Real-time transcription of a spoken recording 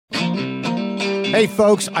Hey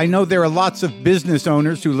folks, I know there are lots of business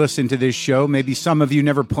owners who listen to this show. Maybe some of you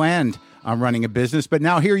never planned on running a business, but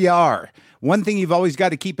now here you are. One thing you've always got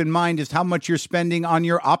to keep in mind is how much you're spending on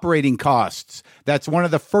your operating costs. That's one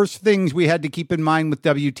of the first things we had to keep in mind with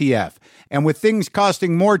WTF. And with things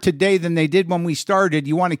costing more today than they did when we started,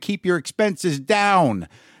 you want to keep your expenses down.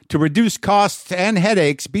 To reduce costs and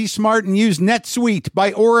headaches, be smart and use NetSuite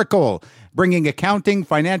by Oracle, bringing accounting,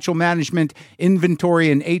 financial management,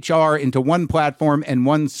 inventory, and HR into one platform and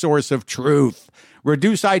one source of truth.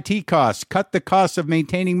 Reduce IT costs, cut the costs of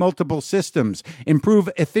maintaining multiple systems, improve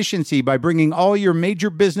efficiency by bringing all your major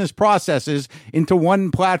business processes into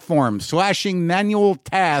one platform, slashing manual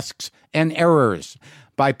tasks and errors.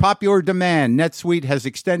 By popular demand, NetSuite has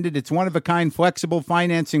extended its one-of-a-kind flexible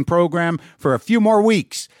financing program for a few more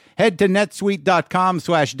weeks. Head to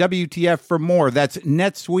netsuite.com/WTF for more. That's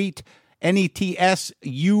NetSuite,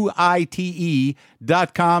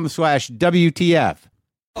 NetSuite.com/WTF.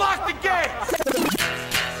 Lock the gate!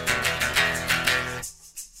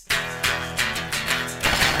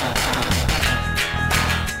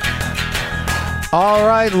 All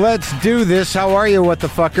right, let's do this. How are you, what the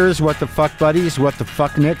fuckers, what the fuck buddies, what the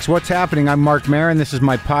fuck nicks? What's happening? I'm Mark Maron. This is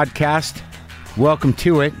my podcast. Welcome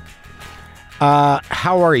to it.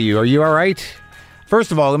 How are you? Are you all right?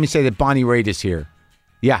 First of all, let me say that Bonnie Raitt is here.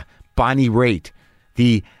 Yeah, Bonnie Raitt,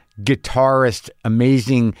 the guitarist,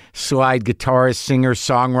 amazing slide guitarist, singer,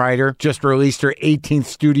 songwriter, just released her 18th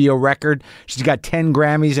studio record. She's got 10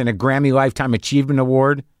 Grammys and a Grammy Lifetime Achievement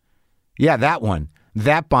Award. Yeah, that one.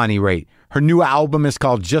 That Bonnie Raitt. Her new album is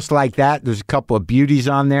called Just Like That. There's a couple of beauties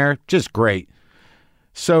on there. Just great.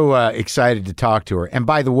 So excited to talk to her. And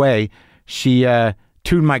by the way, she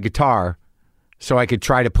tuned my guitar so I could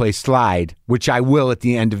try to play slide, which I will at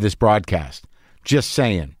the end of this broadcast. Just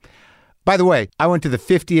saying. By the way, I went to the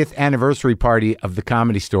 50th anniversary party of the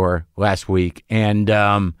Comedy Store last week, and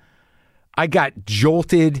I got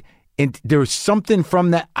jolted. And there was something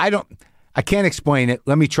from that. I can't explain it.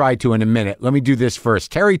 Let me try to in a minute. Let me do this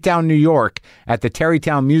first. Tarrytown, New York, at the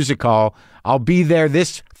Tarrytown Music Hall. I'll be there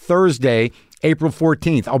this Thursday, April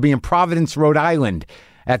 14th. I'll be in Providence, Rhode Island,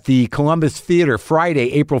 at the Columbus Theater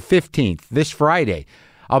Friday, April 15th, this Friday.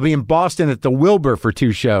 I'll be in Boston at the Wilbur for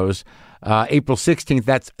 2 shows, April 16th.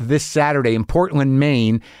 That's this Saturday in Portland,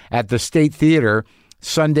 Maine, at the State Theater,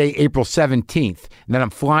 Sunday, April 17th. And then I'm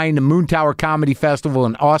flying to Moon Tower Comedy Festival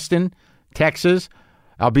in Austin, Texas.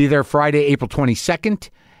 I'll be there Friday, April 22nd.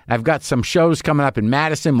 I've got some shows coming up in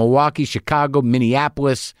Madison, Milwaukee, Chicago,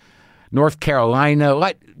 Minneapolis, North Carolina.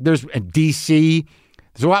 There's D.C.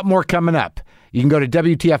 There's a lot more coming up. You can go to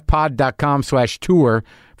WTFpod.com/tour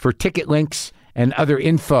for ticket links and other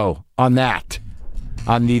info on that,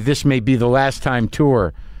 on the This May Be the Last Time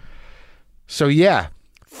tour. So yeah,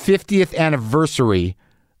 50th anniversary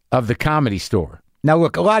of the Comedy Store. Now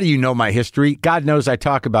look, a lot of you know my history. God knows I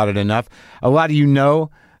talk about it enough. A lot of you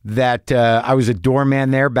know that I was a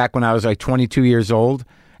doorman there back when I was like 22 years old.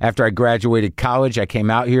 After I graduated college, I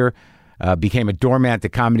came out here, became a doorman at the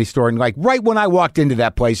Comedy Store. And like right when I walked into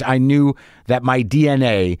that place, I knew that my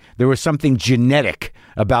DNA, there was something genetic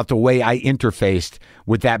about the way I interfaced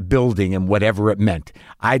with that building and whatever it meant.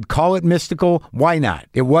 I'd call it mystical. Why not?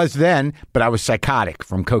 It was then, but I was psychotic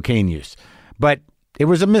from cocaine use. But it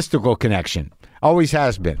was a mystical connection. Always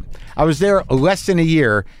has been. I was there less than a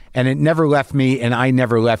year, and it never left me, and I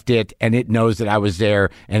never left it, and it knows that I was there,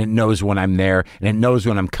 and it knows when I'm there, and it knows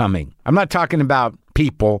when I'm coming. I'm not talking about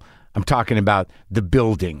people. I'm talking about the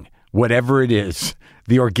building, whatever it is,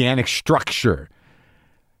 the organic structure.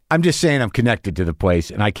 I'm just saying I'm connected to the place,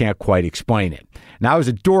 and I can't quite explain it. Now, I was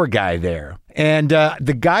a door guy there, and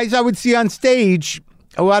the guys I would see on stage,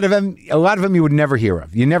 a lot of them you would never hear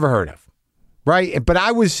of. You never heard of, right? But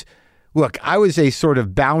I was a sort of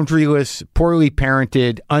boundaryless, poorly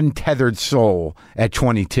parented, untethered soul at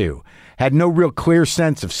 22. Had no real clear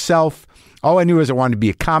sense of self. All I knew is I wanted to be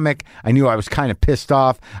a comic. I knew I was kind of pissed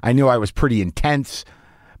off. I knew I was pretty intense.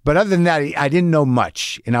 But other than that, I didn't know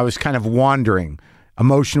much. And I was kind of wandering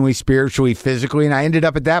emotionally, spiritually, physically. And I ended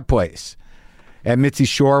up at that place. And Mitzi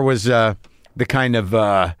Shore was the kind of...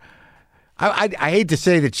 I hate to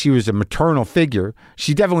say that she was a maternal figure.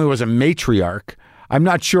 She definitely was a matriarch. I'm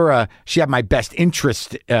not sure she had my best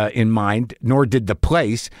interest in mind, nor did the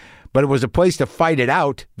place, but it was a place to fight it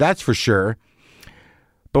out, that's for sure.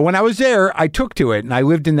 But when I was there, I took to it, and I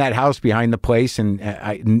lived in that house behind the place, and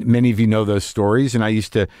many of you know those stories, and I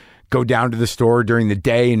used to go down to the store during the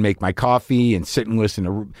day and make my coffee and sit and listen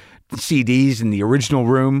to CDs in the original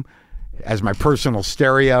room as my personal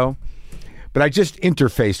stereo. But I just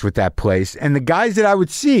interfaced with that place, and the guys that I would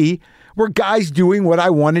see were guys doing what I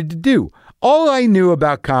wanted to do. All I knew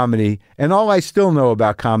about comedy, and all I still know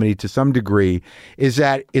about comedy to some degree, is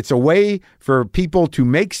that it's a way for people to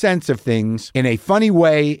make sense of things in a funny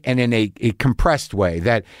way and in a compressed way.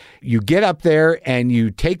 That you get up there and you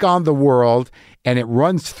take on the world and it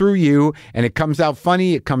runs through you and it comes out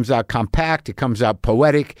funny, it comes out compact, it comes out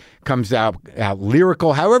poetic, it comes out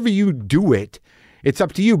lyrical. However you do it, it's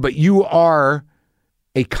up to you, but you are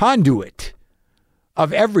a conduit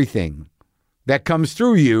of everything that comes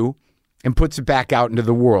through you and puts it back out into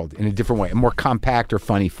the world in a different way, a more compact or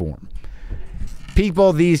funny form.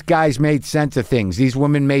 People, these guys made sense of things. These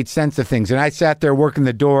women made sense of things. And I sat there working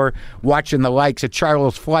the door, watching the likes of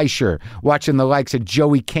Charles Fleischer, watching the likes of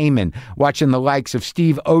Joey Kamen, watching the likes of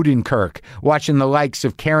Steve Odenkirk, watching the likes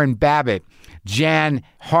of Karen Babbitt, Jan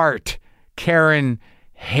Hart, Karen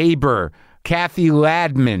Haber, Kathy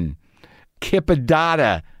Ladman, Kip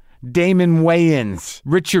Adada, Damon Wayans,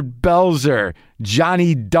 Richard Belzer,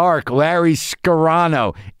 Johnny Dark, Larry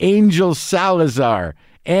Scarano, Angel Salazar,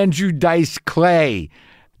 Andrew Dice Clay,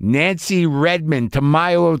 Nancy Redmond,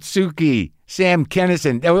 Tamayo Otsuki, Sam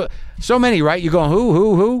Kinison. There were so many, right? You're going,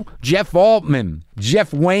 who? Jeff Altman,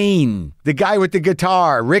 Jeff Wayne, the guy with the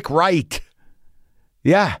guitar, Rick Wright.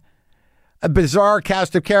 Yeah. A bizarre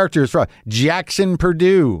cast of characters from Jackson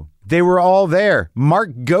Purdue. They were all there.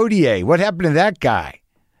 Mark Gaudier. What happened to that guy?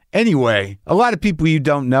 Anyway, a lot of people you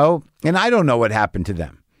don't know, and I don't know what happened to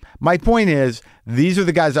them. My point is, these are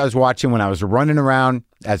the guys I was watching when I was running around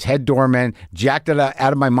as head doorman, jacked out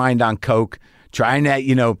of my mind on coke, trying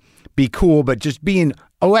to, be cool, but just being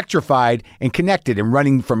electrified and connected and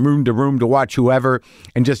running from room to watch whoever.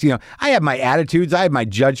 And just, I had my attitudes. I had my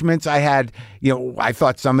judgments. I had, I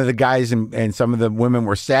thought some of the guys and some of the women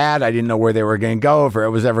were sad. I didn't know where they were going to go, if it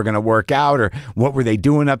was ever going to work out, or what were they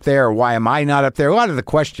doing up there, or why am I not up there? A lot of the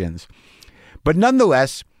questions. But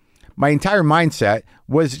nonetheless, my entire mindset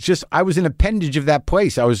was just, I was an appendage of that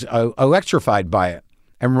place. I was electrified by it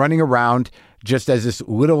and running around just as this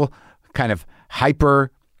little kind of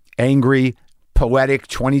hyper angry, poetic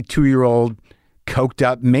 22-year-old coked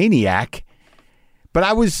up maniac. But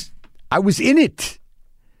I was in it.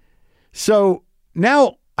 So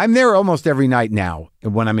now I'm there almost every night now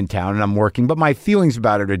when I'm in town and I'm working, but my feelings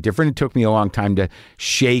about it are different. It took me a long time to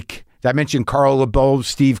shake. I mentioned Carl LeBeau,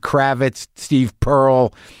 Steve Kravitz, Steve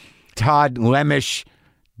Pearl, Todd Lemish,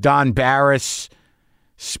 Don Barris,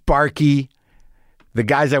 Sparky, the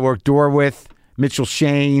guys I work door with, Mitchell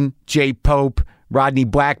Shane, Jay Pope, Rodney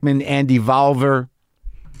Blackman, Andy Volver,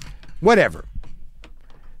 whatever.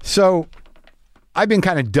 So I've been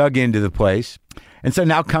kind of dug into the place. And so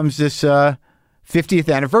now comes this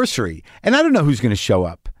 50th anniversary. And I don't know who's going to show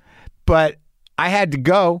up, but I had to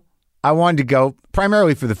go. I wanted to go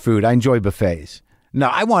primarily for the food. I enjoy buffets. No,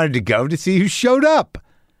 I wanted to go to see who showed up.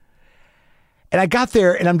 And I got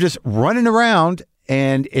there and I'm just running around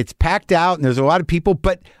and it's packed out and there's a lot of people,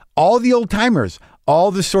 but all the old timers,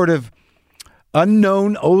 all the sort of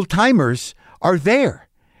unknown old timers are there.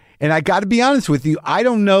 And I got to be honest with you, I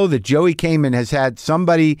don't know that Joey Kamen has had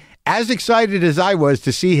somebody as excited as I was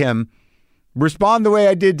to see him respond the way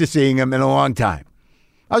I did to seeing him in a long time.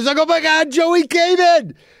 I was like, oh my God, Joey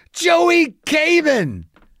Kamen! Joey Kamen!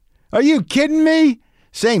 Are you kidding me?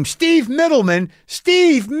 Same. Steve Middleman,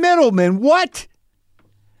 what?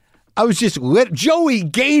 I was just lit. Joey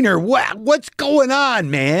Gaynor, what's going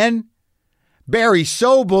on, man? Barry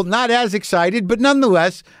Sobel, not as excited, but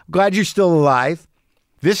nonetheless, glad you're still alive.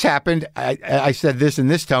 This happened. I said this in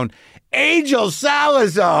this tone. Angel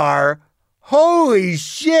Salazar. Holy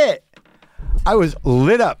shit. I was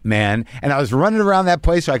lit up, man. And I was running around that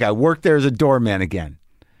place like I worked there as a doorman again.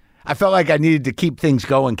 I felt like I needed to keep things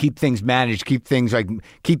going, keep things managed, keep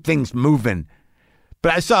things moving.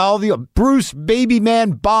 But I saw all the Bruce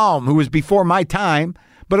Babyman Baum, who was before my time.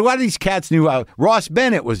 But a lot of these cats knew Ross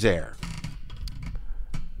Bennett was there.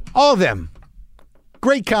 All of them.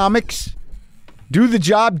 Great comics. Do the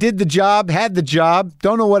job, did the job, had the job.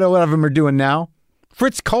 Don't know what a lot of them are doing now.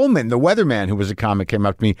 Fritz Coleman, the weatherman who was a comic, came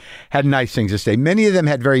up to me, had nice things to say. Many of them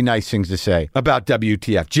had very nice things to say about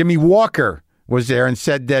WTF. Jimmy Walker was there and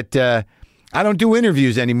said that I don't do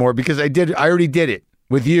interviews anymore because I already did it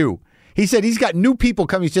with you. He said he's got new people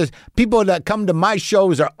coming. He says people that come to my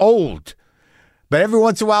shows are old. But every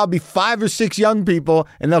once in a while, it'll be 5 or 6 young people,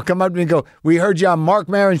 and they'll come up to me and go, we heard you on Mark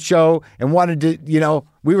Maron's show and wanted to,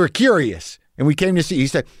 we were curious, and we came to see you. He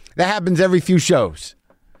said, that happens every few shows.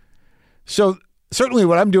 So certainly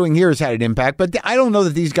what I'm doing here has had an impact, but I don't know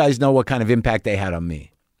that these guys know what kind of impact they had on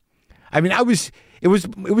me. I mean, it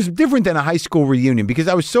was different than a high school reunion because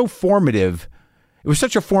I was so formative. It was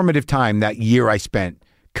such a formative time that year I spent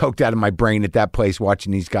coked out of my brain at that place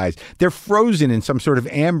watching these guys. They're frozen in some sort of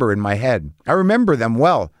amber in my head. I remember them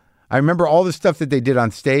well. I remember all the stuff that they did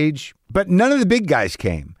on stage, but none of the big guys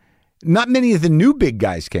came. Not many of the new big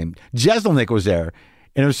guys came. Jeselnik was there.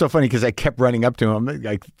 And it was so funny because I kept running up to him,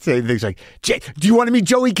 like saying things like, do you want to meet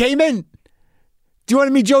Joey Kamen? Do you want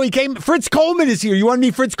to meet Joey Kamen? Fritz Coleman is here. You want to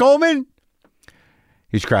meet Fritz Coleman?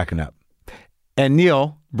 He's cracking up. And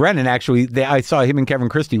Neil Brennan, actually, I saw him and Kevin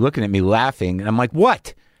Christie looking at me laughing. And I'm like,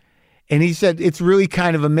 what? And he said, it's really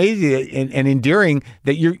kind of amazing and endearing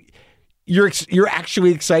that you're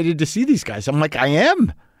actually excited to see these guys. I'm like, I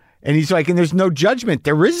am. And he's like, and there's no judgment.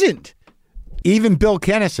 There isn't. Even Bill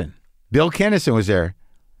Kennison. Bill Kennison was there.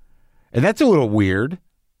 And that's a little weird.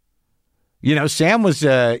 You know, Sam was,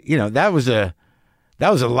 that was a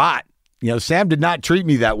lot. You know, Sam did not treat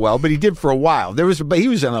me that well, but he did for a while. But he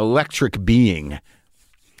was an electric being.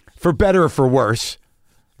 For better or for worse,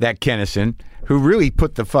 that Kennison, who really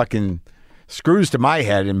put the fucking screws to my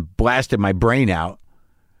head and blasted my brain out,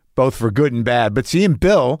 both for good and bad. But seeing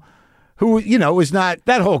Bill, who, was not,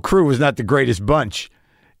 that whole crew was not the greatest bunch.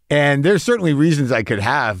 And there's certainly reasons I could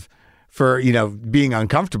have for, being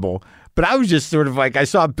uncomfortable. But I was just sort of like, I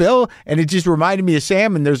saw Bill and it just reminded me of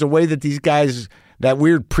Sam. And there's a way that these guys, that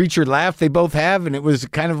weird preacher laugh they both have. And it was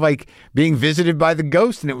kind of like being visited by the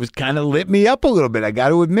ghost. And it was kind of lit me up a little bit. I got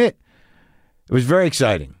to admit, it was very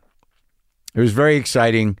exciting. It was very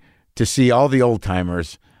exciting to see all the old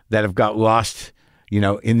timers that have got lost,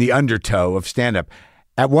 in the undertow of stand-up.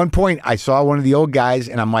 At one point, I saw one of the old guys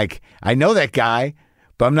and I'm like, I know that guy,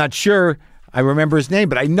 but I'm not sure I remember his name,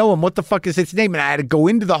 but I know him. What the fuck is his name? And I had to go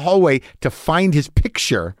into the hallway to find his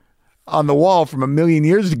picture on the wall from a million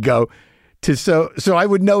years ago so I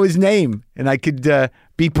would know his name and I could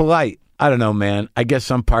be polite. I don't know, man. I guess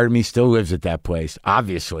some part of me still lives at that place.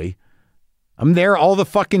 Obviously. I'm there all the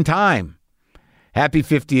fucking time. Happy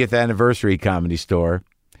 50th anniversary, Comedy Store.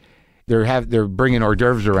 They're bringing hors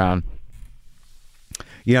d'oeuvres around.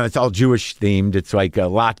 It's all Jewish themed. It's like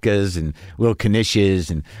latkes and little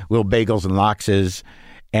knishes and little bagels and latkes.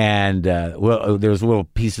 And there's little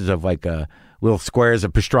pieces of like little squares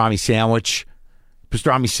of pastrami sandwich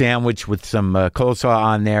with some coleslaw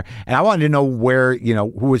on there. And I wanted to know where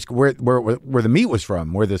the meat was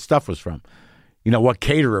from, where the stuff was from, what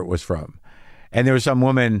caterer it was from. And there was some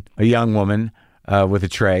woman, a young woman with a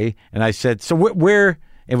tray. And I said, so where?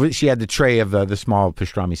 And she had the tray of the small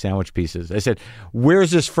pastrami sandwich pieces. I said,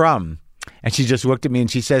 where's this from? And she just looked at me and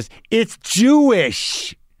she says, it's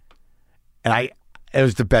Jewish. And it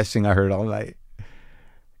was the best thing I heard all night.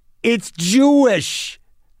 It's Jewish.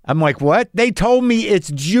 I'm like, what? They told me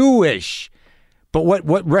it's Jewish. But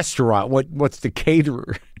what restaurant? What's the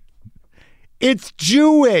caterer? It's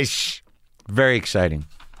Jewish. Very exciting.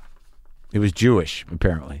 It was Jewish,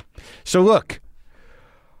 apparently. So look.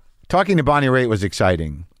 Talking to Bonnie Raitt was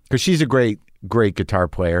exciting because she's a great, great guitar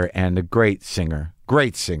player and a great singer,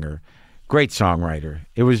 great songwriter.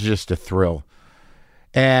 It was just a thrill.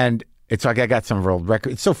 And it's like I got some of her old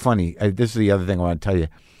records. It's so funny. This is the other thing I want to tell you.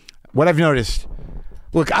 What I've noticed,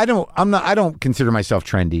 look, I don't consider myself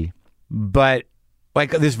trendy, but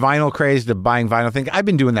like this vinyl craze, the buying vinyl thing, I've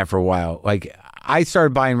been doing that for a while. Like I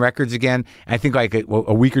started buying records again. I think like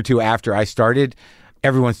a week or two after I started,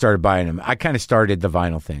 everyone started buying them. I kind of started the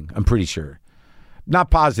vinyl thing. I'm pretty sure. Not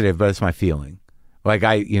positive, but it's my feeling. Like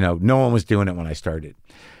no one was doing it when I started.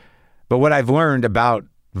 But what I've learned about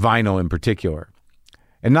vinyl in particular,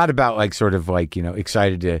 and not about like sort of like,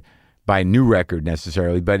 excited to buy a new record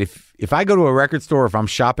necessarily, but if I go to a record store, if I'm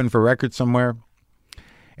shopping for records somewhere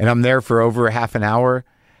and I'm there for over a half an hour,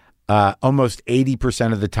 almost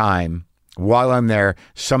 80% of the time while I'm there,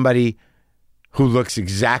 somebody who looks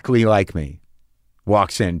exactly like me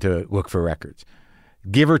walks in to look for records,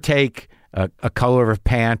 give or take a color of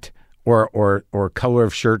pant or color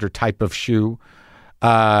of shirt or type of shoe,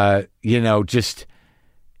 just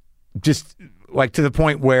like to the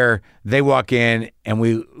point where they walk in and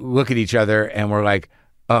we look at each other and we're like,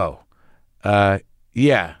 oh,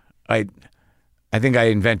 yeah, I think I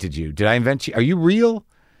invented you. Did I invent you? Are you real?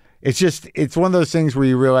 It's one of those things where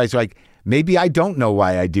you realize like, maybe I don't know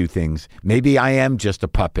why I do things. Maybe I am just a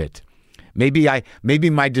puppet. Maybe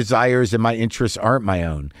my desires and my interests aren't my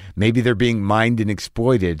own. Maybe they're being mined and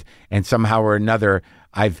exploited, and somehow or another,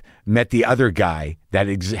 I've met the other guy that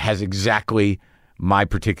has exactly my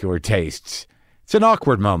particular tastes. It's an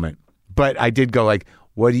awkward moment, but I did go like,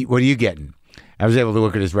 what are you getting? I was able to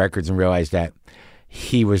look at his records and realize that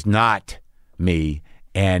he was not me,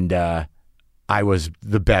 and I was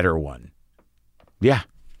the better one. Yeah,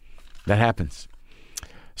 that happens.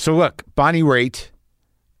 So look, Bonnie Raitt,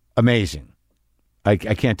 amazing. I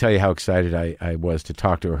can't tell you how excited I was to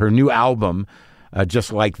talk to her. Her new album,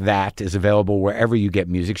 Just Like That, is available wherever you get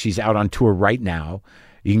music. She's out on tour right now.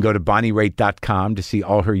 You can go to BonnieRaitt.com to see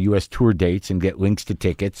all her U.S. tour dates and get links to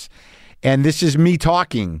tickets. And this is me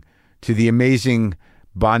talking to the amazing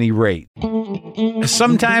Bonnie Raitt.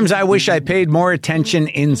 Sometimes I wish I paid more attention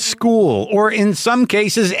in school, or in some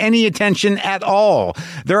cases, any attention at all.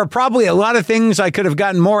 There are probably a lot of things I could have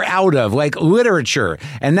gotten more out of, like literature,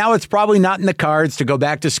 and now it's probably not in the cards to go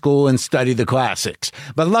back to school and study the classics.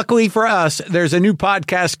 But luckily for us, there's a new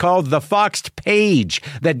podcast called The Foxed Page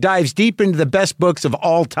that dives deep into the best books of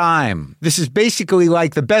all time. This is basically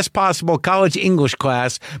like the best possible college English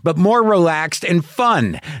class, but more relaxed and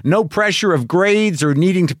fun. No pressure of grades or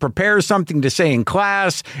needing to prepare something to say in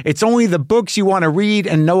class. It's only the books you want to read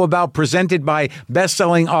and know about, presented by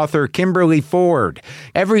best-selling author Kimberly Ford.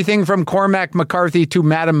 Everything from Cormac McCarthy to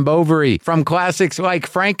Madame Bovary, from classics like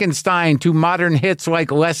Frankenstein to modern hits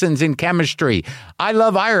like Lessons in Chemistry. I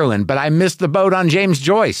love Ireland, but I missed the boat on James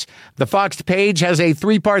Joyce. The Foxed Page has a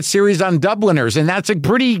 3-part series on Dubliners, and that's a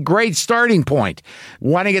pretty great starting point.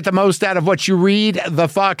 Want to get the most out of what you read? The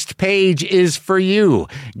Foxed Page is for you.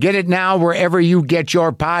 Get it now wherever you get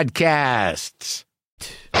your podcasts.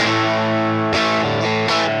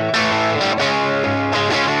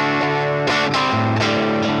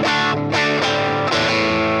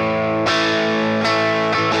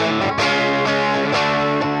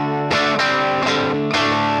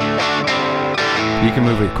 You can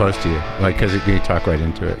move it close to you, like, because you talk right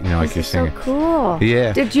into it, like you're singing. So cool.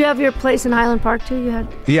 Yeah. Did you have your place in Highland Park too?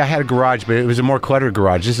 Yeah, I had a garage, but it was a more cluttered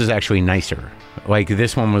garage. This is actually nicer. Like,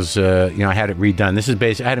 this one was, I had it redone. This is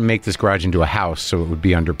basically, I had to make this garage into a house so it would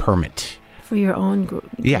be under permit. For your own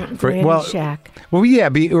shack. Well, yeah,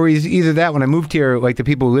 or either that. When I moved here, like, the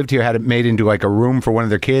people who lived here had it made into like a room for one of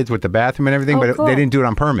their kids with the bathroom and everything, but cool. They didn't do it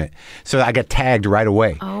on permit. So I got tagged right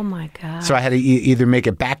away. Oh my God. So I had to either make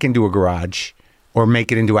it back into a garage or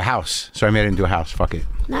make it into a house. So I made it into a house. Fuck it.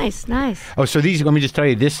 Nice. Oh, so let me just tell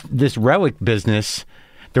you, this relic business,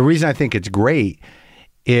 the reason I think it's great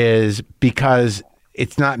is because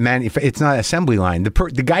it's not assembly line.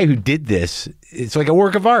 The guy who did this, it's like a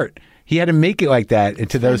work of art. He had to make it like that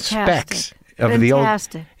into those specs of the old.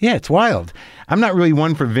 Yeah, it's wild. I'm not really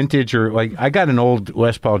one for vintage, or like, I got an old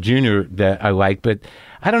Les Paul Jr. that I like, but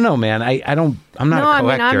I don't know, man. I'm not a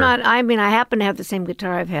collector. I happen to have the same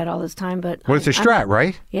guitar I've had all this time, but it's a Strat,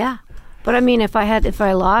 right? Yeah. But I mean, if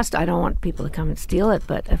I lost, I don't want people to come and steal it.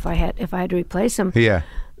 But if I had to replace them, yeah,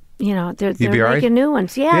 they're making new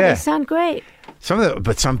ones. Yeah, they sound great.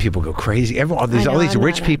 But some people go crazy. All these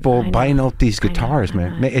rich people buying out these guitars,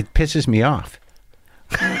 man. It pisses me off.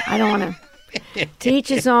 I don't want to. To each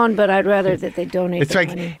his own, but I'd rather that they donate. It's like,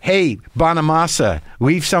 money. Hey, Bonamassa,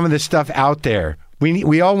 leave some of this stuff out there.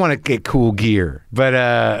 We all want to get cool gear, but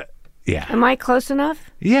yeah. Am I close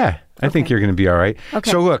enough? Yeah, I think you're going to be all right.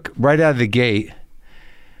 Okay. So look, right out of the gate,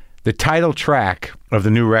 the title track of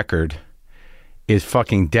the new record is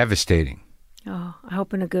fucking devastating. Oh, I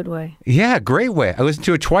hope in a good way. Yeah, great way. I listened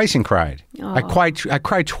to it twice and cried. Oh. I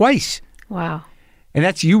cried twice. Wow.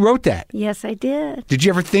 And you wrote that. Yes, I did. Did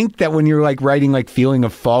you ever think that when you're like writing like Feeling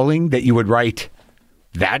of Falling that you would write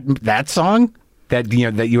that song? That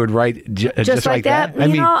you would write just like that?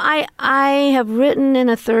 I have written in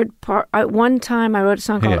a third part. One time I wrote a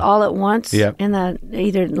song called All at Once, in the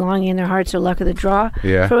either Longing in Their Hearts or Luck of the Draw,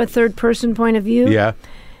 from a third person point of view. Yeah.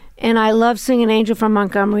 And I love singing Angel from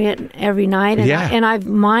Montgomery every night. And I've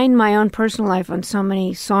mined my own personal life on so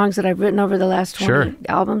many songs that I've written over the last 20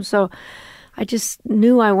 albums. So I just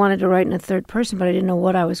knew I wanted to write in a third person, but I didn't know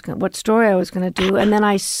what story I was going to do. And then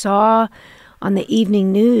I saw on the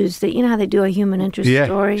evening news that, how they do a human interest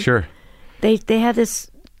story. Yeah, sure. They had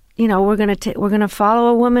this, we're going to follow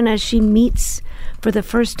a woman as she meets for the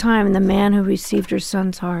first time the man who received her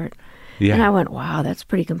son's heart. Yeah. And I went, wow, that's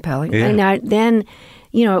pretty compelling. Yeah. And then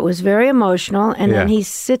it was very emotional. And then he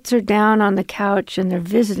sits her down on the couch and they're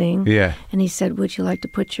visiting. Yeah. And he said, would you like to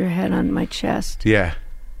put your head on my chest? Yeah.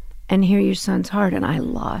 And hear your son's heart? And I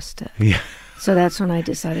lost it. Yeah. So that's when I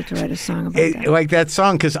decided to write a song about that. Like that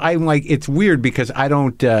song, because I'm like, it's weird because I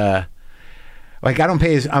don't, I'm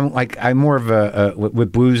more of a,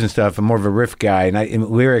 with blues and stuff, I'm more of a riff guy. And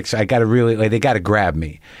in lyrics, I got to really, they got to grab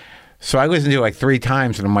me. So I listened to it like 3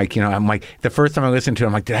 times, and I'm like, the first time I listened to it,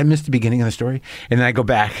 I'm like, did I miss the beginning of the story? And then I go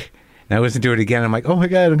back and I listen to it again. And I'm like, oh my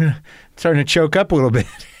God, I'm starting to choke up a little bit.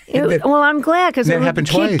 Well, I'm glad because it happened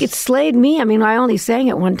twice. It slayed me. I mean, I only sang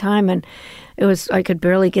it one time, and I could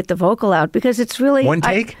barely get the vocal out because it's really one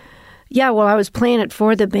take. I was playing it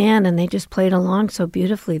for the band, and they just played along so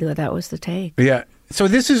beautifully. That was the take. Yeah. So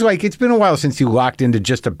this is like, it's been a while since you locked into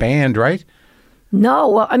just a band, right? No,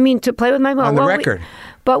 well, I mean, to play with my mom. On the record.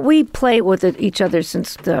 But we play with each other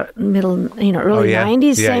since the early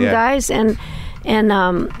 90s, same guys. And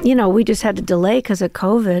we just had to delay because of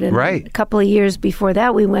COVID. And right. A couple of years before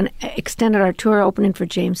that, we extended our tour opening for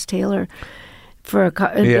James Taylor for a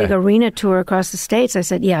big arena tour across the States. I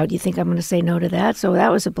said, do you think I'm going to say no to that? So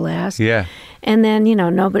that was a blast. Yeah. And then,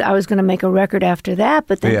 but I was going to make a record after that,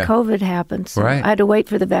 but then COVID happened. So I had to wait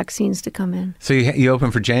for the vaccines to come in. So you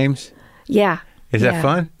opened for James? Yeah. Is that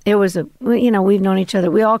fun? It was we've known each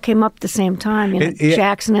other. We all came up at the same time.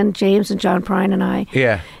 Jackson and James and John Prine and I.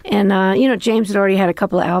 Yeah. And, James had already had a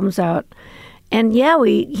couple of albums out. And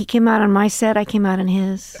he came out on my set. I came out on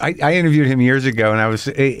his. I interviewed him years ago, and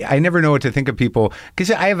I never know what to think of people because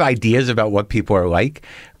I have ideas about what people are like,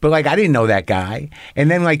 but I didn't know that guy. And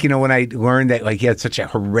then when I learned that he had such a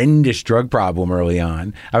horrendous drug problem early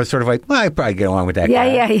on, I was sort of like, well, I probably get along with that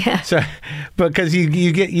guy. Yeah. So, because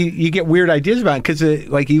you get weird ideas about it because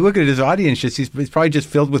you look at his audience, he's probably just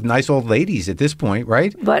filled with nice old ladies at this point,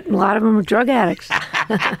 right? But a lot of them are drug addicts.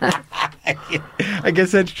 I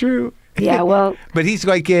guess that's true. Yeah, well, but he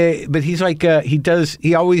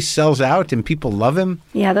always sells out and people love him.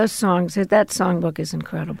 Yeah, those songs, that songbook is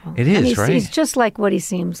incredible. It is, right? He's just like what he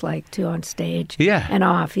seems like too on stage. Yeah. And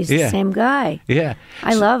off. He's the same guy. Yeah.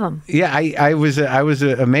 I love him. Yeah, I was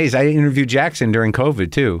amazed. I interviewed Jackson during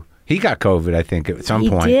COVID too. He got COVID, I think, at some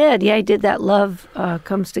point. He did. Yeah, he did that Love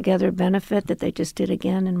Comes Together benefit that they just did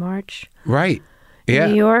again in March. Right. Yeah.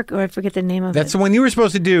 New York, or I forget the name of it. That's the one you were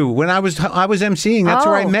supposed to do when I was emceeing. That's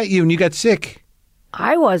where I met you, and you got sick.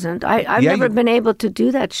 I wasn't. I've never been able to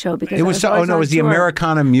do that show because it was. It was the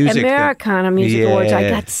Americana Music. Americana Music Awards. I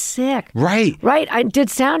got sick. Right. I did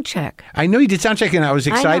sound check. I know you did sound check, and I was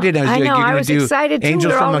excited. I know. I was excited too.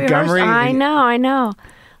 Angels from Montgomery. I know.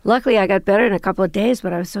 Luckily, I got better in a couple of days,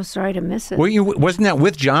 but I was so sorry to miss it. Wasn't that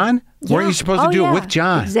with John? Yeah. Weren't you supposed to do it with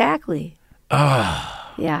John? Exactly.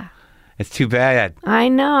 Oh. Yeah. It's too bad. I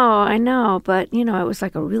know, but it was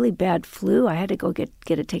like a really bad flu. I had to go get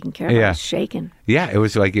it taken care of. I was shaking. Yeah, it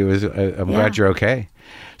was. I'm glad you're okay.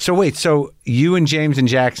 So wait, you and James and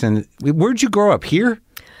Jackson, where'd you grow up? Here?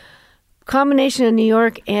 Combination of New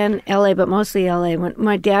York and L.A., but mostly L.A. When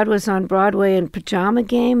my dad was on Broadway in Pajama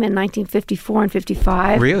Game in 1954 and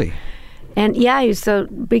 55. Really? And he was the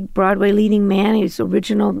big Broadway leading man. He was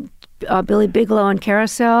original Billy Bigelow and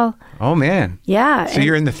Carousel. Oh, man. Yeah. So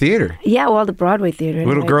you're in the theater? Yeah, well, the Broadway theater.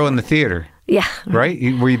 Anyway. Little girl in the theater. Yeah. Right?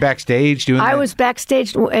 Were you backstage doing that? I was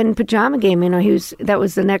backstage in Pajama Game. That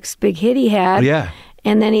was the next big hit he had. Yeah.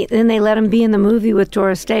 And then they let him be in the movie with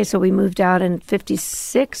Doris Day. So we moved out in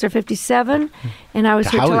 56 or 57. And I was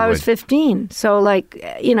here till I was 15. So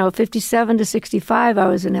 57 to 65, I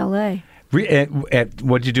was in L.A.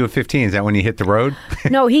 What'd you do at 15? Is that when you hit the road?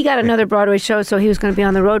 No, he got another Broadway show, so he was going to be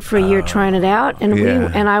on the road for a year trying it out.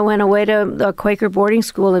 And I went away to the Quaker boarding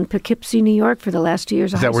school in Poughkeepsie, New York for the last 2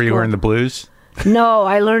 years of high school. Is that where you learned the blues? No,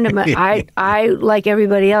 I learned them. I like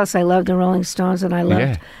everybody else, I loved the Rolling Stones, and I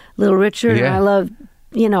loved Little Richard, and I loved,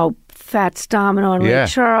 Fats Domino and Ray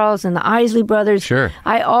Charles and the Isley Brothers. Sure.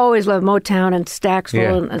 I always loved Motown and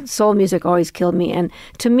Staxville, and soul music always killed me. And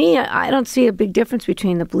to me, I don't see a big difference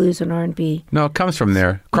between the blues and R&B. No, it comes from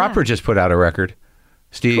there. Cropper just put out a record.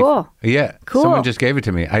 Steve. Cool. Yeah. Cool. Someone just gave it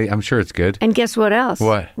to me. I'm sure it's good. And guess what else?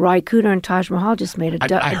 What? Ry Cooder and Taj Mahal just made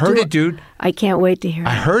a I heard it, dude. I can't wait to hear it.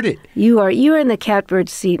 I heard it. You're in the catbird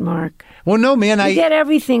seat, Mark. Well, no, man. You get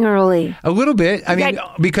everything early. A little bit. I mean,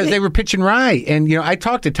 because they were pitching Ry. And, I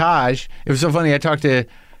talked to Taj. It was so funny.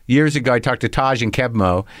 Years ago, I talked to Taj and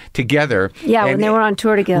Kebmo together. Yeah, when they were on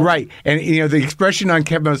tour together. Right. And, the expression on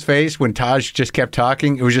Kebmo's face when Taj just kept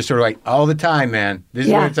talking, it was just sort of like, all the time, man. This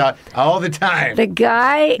is what it's all the time. The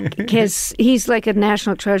guy, he's like a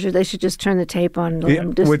national treasure. They should just turn the tape on.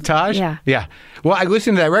 With Taj? Yeah. Yeah. Well, I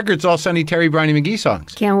listened to that record. It's all Sonny Terry, Barney McGee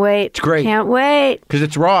songs. Can't wait. It's great. Can't wait. Because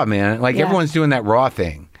it's raw, man. Everyone's doing that raw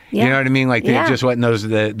thing. Yeah. You know what I mean? They're just letting those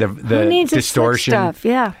the Who needs distortion stuff.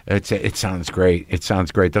 Yeah. It sounds great. It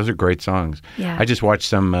sounds great. Those are great songs. Yeah. I just watched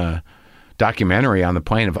some documentary on the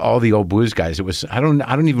plane of all the old blues guys. It was I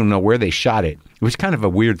don't even know where they shot it. It was kind of a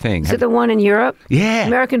weird thing. Is it the one in Europe? Yeah.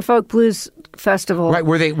 American Folk Blues Festival. Right,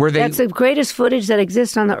 were they That's the greatest footage that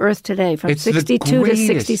exists on the earth today from 62 to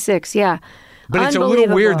 66. Yeah. But it's a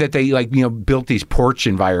little weird that they built these porch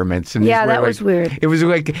environments. And that was weird. It was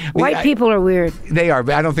like white people are weird. They are,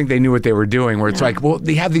 but I don't think they knew what they were doing. Where it's like, well,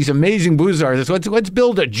 they have these amazing blues artists. Let's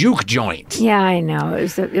build a juke joint. Yeah, I know. It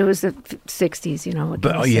was the 60s.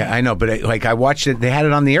 But I know. But I watched it. They had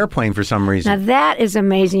it on the airplane for some reason. Now that is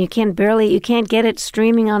amazing. You can't get it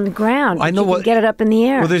streaming on the ground. I know. You can get it up in the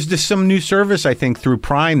air. Well, there's just some new service I think through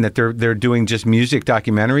Prime that they're doing just music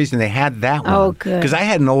documentaries, and they had that one. Oh, good. Because I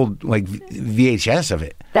had an old VHS of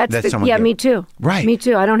it. Me too. Right. Me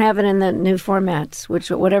too. I don't have it in the new formats,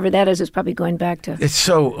 whatever that is probably going back to. It's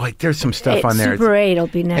so there's some stuff on there. Super 8 will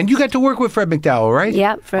be next. And you got to work with Fred McDowell, right?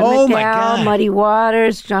 Yeah, Fred McDowell, my God. Muddy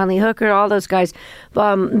Waters, John Lee Hooker, all those guys.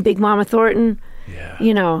 Big Mama Thornton.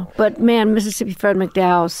 Yeah. But man, Mississippi Fred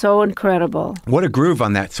McDowell, so incredible. What a groove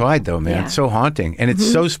on that slide, though, man. Yeah. It's so haunting. And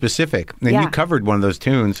it's so specific. And you covered one of those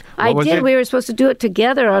tunes. I did. We were supposed to do it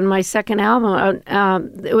together on my second album.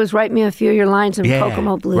 It was Write Me a Few of Your Lines in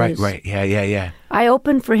Kokomo Blues. Right. Yeah. I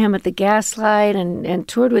opened for him at the Gaslight and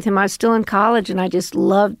toured with him. I was still in college, and I just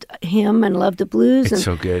loved him and loved the blues. It's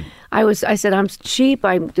so good. I said, I'm cheap.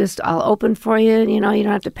 I'll open for you. You don't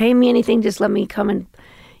have to pay me anything. Just let me come and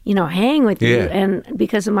hang with you. And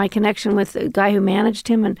because of my connection with the guy who managed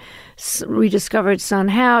him and rediscovered Son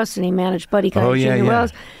House, and he managed Buddy Guy and Junior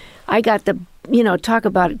Wells, I got the, talk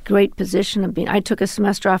about a great position of being. I took a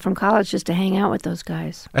semester off from college just to hang out with those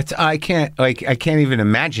guys. I can't even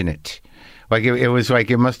imagine it. It was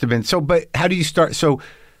it must have been so. But how do you start? So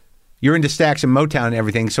you're into Stax and Motown and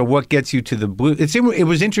everything. So what gets you to the blues? It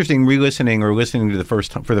was interesting re-listening or listening to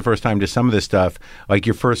for the first time to some of this stuff, like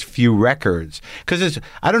your first few records. Because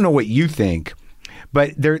I don't know what you think,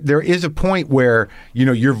 but there is a point where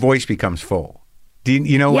your voice becomes full. Do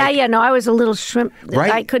you know? No, I was a little shrimp.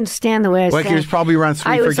 Right? I couldn't stand the way I sang. It was probably around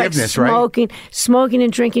Sweet Forgiveness, right? Smoking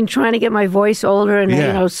and drinking, trying to get my voice older,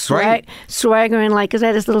 and swaggering because I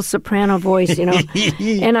had this little soprano voice, and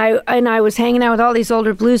I was hanging out with all these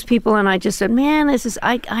older blues people, and I just said, man,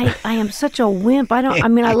 I am such a wimp. I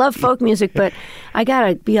love folk music, but I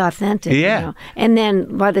gotta be authentic. Yeah. And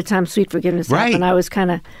then by the time Sweet Forgiveness happened, I was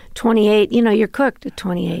kind of 28. You're cooked at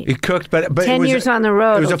 28. You're cooked, but 10 years on the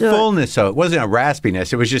road. It was a fullness, so it wasn't a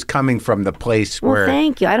raspiness. It was just coming from the place where. Well,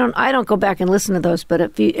 thank you. I don't go back and listen to those, but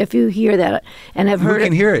if you hear that and have heard it, you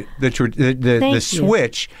can hear it. The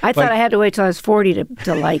switch. I thought I had to wait till I was 40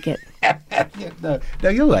 to like it. No,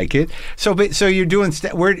 you'll like it. So you're doing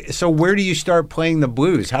where do you start playing the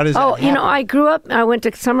blues? How does that happen? I grew up. I went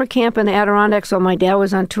to summer camp in the Adirondacks. So my dad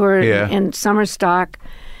was on tour in summer stock.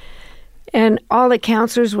 And all the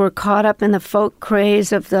counselors were caught up in the folk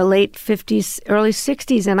craze of the late 50s, early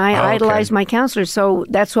 60s, and I idolized my counselors. So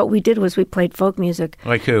that's what we did was we played folk music.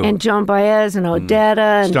 Like who? And Joan Baez and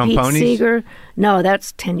Odetta and Stone Pete Ponies? Seeger. No,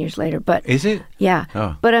 that's 10 years later. But is it? Yeah.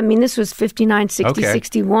 Oh. But this was 59, 60,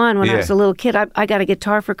 61 when I was a little kid. I got a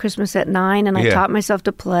guitar for Christmas at 9, and I taught myself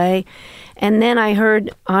to play. And then I heard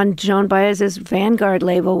on Joan Baez's Vanguard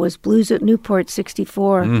label was Blues at Newport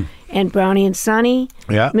 64 and Brownie and Sonny,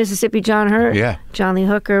 Mississippi John Hurt, John Lee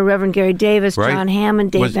Hooker, Reverend Gary Davis, John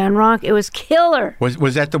Hammond, Dave Van Ronk. It was killer.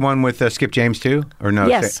 Was that the one with Skip James too? Or no?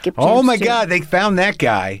 Yes, Skip James. Oh my too. God, they found that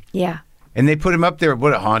guy. Yeah. And they put him up there.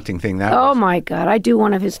 What a haunting thing that was. Oh, my God. I do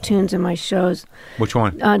one of his tunes in my shows. Which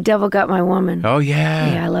one? Devil Got My Woman. Oh,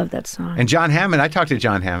 yeah. Yeah, I love that song. And John Hammond. I talked to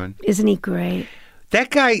John Hammond. Isn't he great? That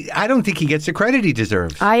guy, I don't think he gets the credit he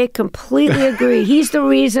deserves. I completely agree. He's the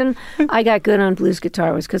reason I got good on blues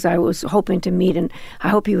guitar was because I was hoping to meet, and I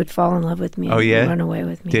hope he would fall in love with me and run away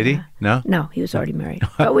with me. Did he? No? No, he was already married.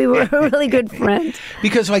 But we were really good friends.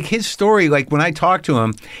 Because his story, when I talk to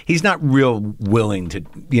him, he's not real willing to,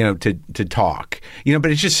 to talk. But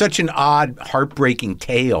it's just such an odd, heartbreaking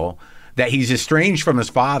tale that he's estranged from his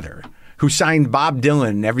father, who signed Bob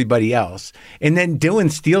Dylan and everybody else. And then Dylan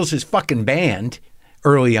steals his fucking band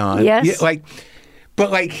early on. Yes.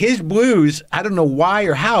 But his blues, I don't know why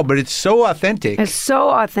or how, but it's so authentic. It's so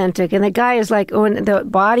authentic. And the guy is when the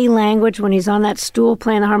body language when he's on that stool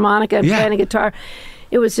playing the harmonica and playing the guitar.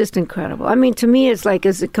 It was just incredible. To me, it's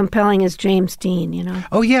as compelling as James Dean,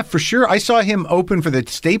 Oh, yeah, for sure. I saw him open for the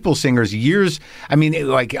Staple Singers years. I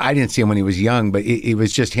didn't see him when he was young, but it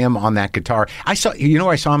was just him on that guitar. I saw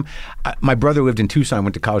him. My brother lived in Tucson,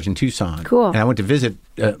 went to college in Tucson. Cool. And I went to visit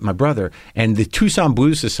my brother, and the Tucson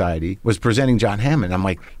Blues Society was presenting John Hammond. I'm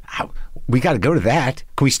like, we got to go to that.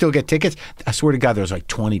 Can we still get tickets? I swear to God, there was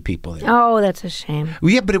 20 people there. Oh, that's a shame.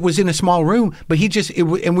 Well, yeah, but it was in a small room. But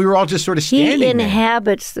and we were all just sort of standing there. He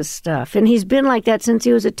inhabits the stuff, and he's been like that since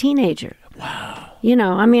he was a teenager. Wow.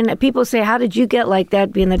 People say, how did you get like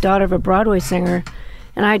that being the daughter of a Broadway singer?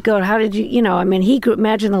 And I'd go, how did you,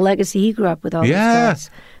 imagine the legacy he grew up with all those guys.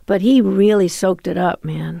 But he really soaked it up,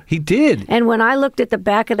 man. He did. And when I looked at the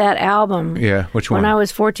back of that album, which one? When I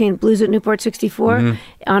was 14, Blues at Newport 64,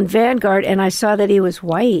 on Vanguard, and I saw that he was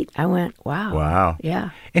white, I went, wow. Wow. Yeah.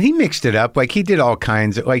 And he mixed it up. Like, he did all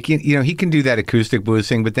kinds of, like, you know, he can do that acoustic blues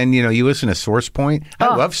thing, but then, you know, you listen to Source Point.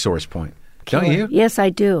 I love Source Point. Don't you? Yes, I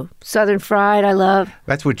do. Southern Fried, I love.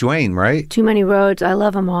 That's with Dwayne, right? Too Many Roads, I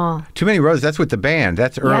love them all. Too Many Roads, that's with the band.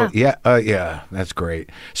 That's early. Yeah, that's great.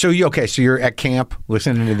 So you're at camp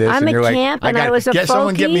listening to this, I'm and you're at camp, and I was a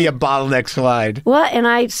someone folkie. get me a Bottleneck slide. Well, and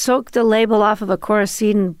I soaked the label off of a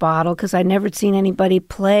Coricidin bottle because I never seen anybody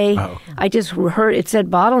play. Oh. I just heard it said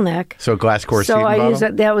Bottleneck. So glass Coricidin So I bottle? used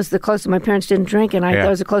that. That was the closest. My parents didn't drink, and that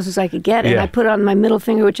was the closest I could get. And I put it on my middle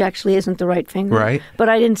finger, which actually isn't the right finger. Right. But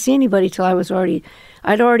I didn't see anybody till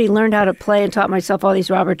I'd already learned how to play and taught myself all these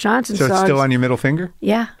Robert Johnson songs. So it's still on your middle finger?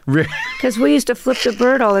 Yeah. Because we used to flip the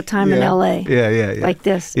bird all the time in L.A. Yeah. Like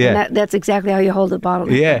this. Yeah. And that's exactly how you hold a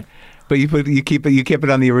bottle. Yeah. But you keep it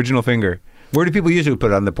on the original finger. Where do people usually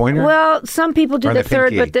put it, on the pointer? Well, some people do the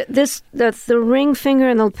third, pinky? but the ring finger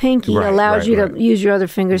and the pinky allows you to use your other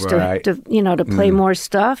fingers to play more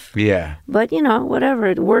stuff. Yeah. But whatever,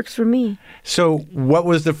 it works for me. So, what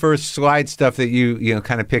was the first slide stuff that you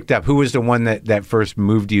kind of picked up? Who was the one that first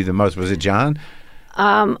moved you the most? Was it John?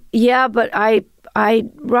 Yeah, but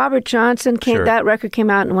Robert Johnson came. That record came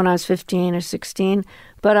out when I was 15 or 16.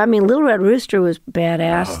 But I mean, Little Red Rooster was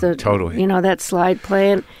badass. Totally. That slide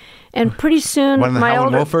play. And pretty soon, the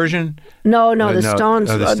Howlin' Wolf version? No, the Stones.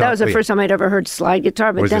 That was the first time I'd ever heard slide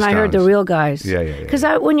guitar. But then I heard the real guys. Yeah. Because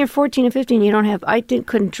when you're 14 and 15, you don't have.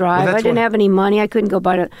 Couldn't drive. Well, I didn't have any money. I couldn't go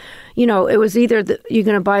buy it was either you're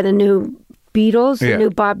going to buy the new Beatles, the new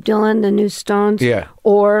Bob Dylan, the new Stones,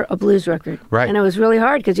 or a blues record. Right. And it was really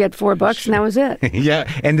hard because you had $4 and that was it.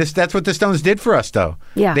 Yeah, and that's what the Stones did for us, though.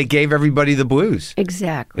 Yeah. They gave everybody the blues.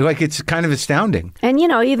 Exactly. Like, it's kind of astounding. And,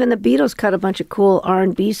 even the Beatles cut a bunch of cool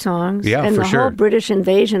R&B songs. Yeah, and for the sure. whole British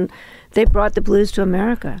invasion, they brought the blues to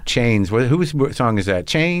America. Chains. Whose song is that?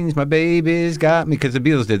 Chains, My Baby's Got Me. Because the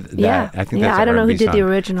Beatles did that. Yeah. I think that's I don't know who R&B did song. the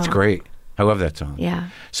original. It's great. I love that song. Yeah.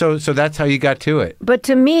 So that's how you got to it. But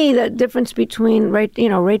to me, the difference between Ray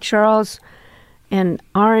Charles and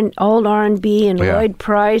old R&B and Lloyd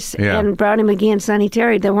Price and Brownie McGhee and Sonny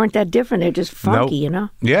Terry, they weren't that different. They're just funky,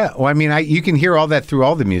 Yeah. Well, I mean, you can hear all that through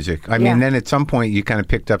all the music. I mean, then at some point you kind of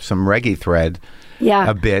picked up some reggae thread. Yeah.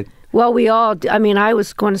 A bit. Well, I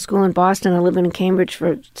was going to school in Boston. I lived in Cambridge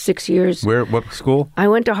for 6 years. What school? I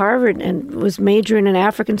went to Harvard and was majoring in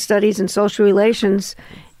African studies and social relations.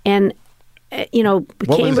 And,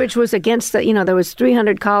 Cambridge was against there was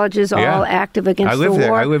 300 colleges all active against the war.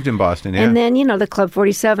 There. I lived in Boston, yeah. And then, the Club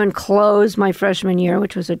 47 closed my freshman year,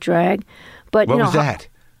 which was a drag. But, what was that?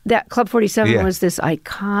 That Club 47 was this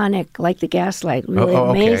iconic, like the Gaslight, really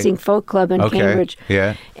amazing folk club in Cambridge.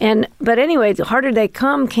 Yeah. But anyway, the Harder They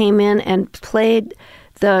Come came in and played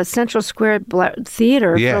the Central Square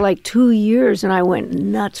Theater for like 2 years, and I went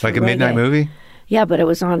nuts. Like for a midnight movie? Yeah, but it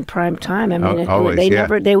was on prime time. I mean, always,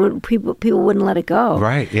 people wouldn't let it go.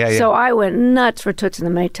 Right, yeah. So I went nuts for Toots and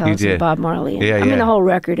the Maytals and Bob Marley. And, the whole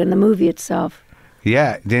record and the movie itself.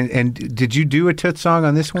 Yeah. And did you do a Toots song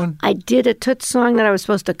on this one? I did a Toots song that I was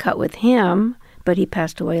supposed to cut with him, but he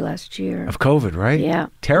passed away last year. Of COVID, right? Yeah.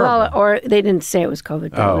 Terrible. Well, or they didn't say it was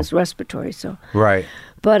COVID, but it was respiratory. So. Right.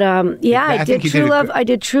 But I did True Love. I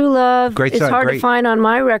did True Love. Great it's song, hard to find on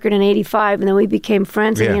my record in '85, and then we became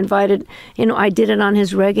friends. And he invited. I did it on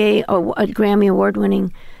his reggae, a Grammy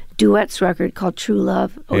Award-winning duets record called True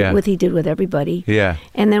Love, he did with everybody. Yeah.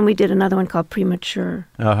 And then we did another one called Premature.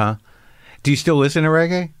 Uh-huh. Do you still listen to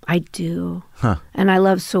reggae? I do. Huh. And I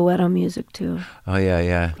love Soweto music too. Oh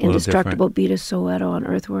yeah. Indestructible Beat of Soweto on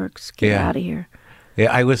Earthworks. Get out of here. Yeah,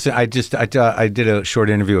 I listen. I did a short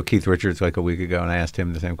interview with Keith Richards like a week ago, and I asked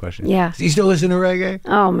him the same question. Yeah, do you still listen to reggae?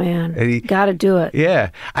 Oh man, got to do it.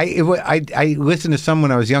 Yeah, I listened to some when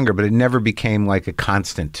I was younger, but it never became like a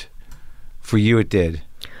constant. For you, it did.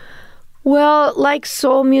 Well, like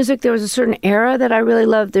soul music, there was a certain era that I really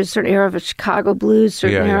loved. There's a certain era of Chicago blues,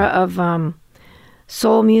 certain era of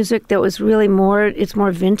soul music that was really it's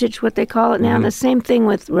more vintage, what they call it now. Mm-hmm. The same thing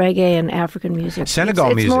with reggae and African music.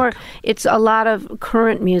 Senegal music. It's a lot of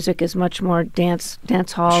current music is much more dance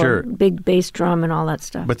hall, and big bass drum and all that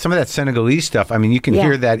stuff. But some of that Senegalese stuff, I mean, you can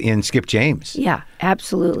hear that in Skip James. Yeah,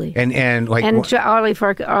 absolutely. And Ali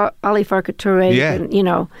Farka Touré. Yeah.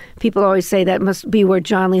 And, people always say that must be where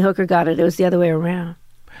John Lee Hooker got it. It was the other way around.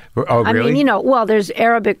 Oh, really? I mean, there's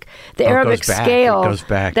Arabic, the Arabic scale. It goes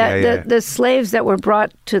back. The slaves that were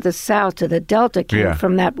brought to the south, to the Delta, came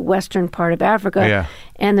from that western part of Africa. Yeah.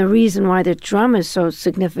 And the reason why the drum is so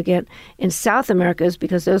significant in South America is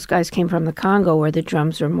because those guys came from the Congo, where the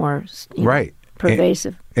drums are more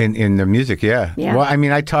pervasive. In the music, yeah. Well, I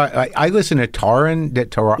mean, I listen to Taran.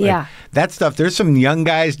 That stuff. There's some young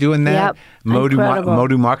guys doing that. Yep.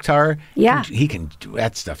 Modu Mokhtar. Yeah. He can do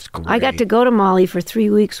that stuff's great. I got to go to Mali for 3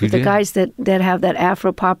 weeks with the guys that have that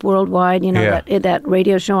Afro Pop Worldwide, that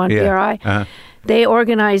radio show on PRI. Uh-huh. They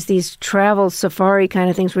organize these travel safari kind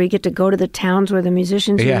of things where you get to go to the towns where the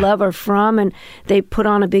musicians you love are from, and they put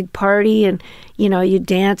on a big party, and you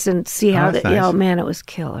dance and see how nice. Oh man, it was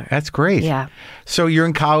killer. That's great. Yeah. So you're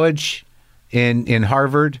in college in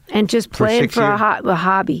Harvard, and just playing for a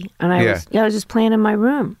hobby, and I was just playing in my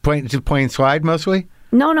room. Playing slide mostly.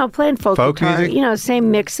 No, playing folk guitar. Music? Same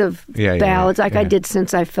mix of ballads like I did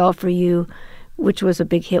Since I Fell for You, which was a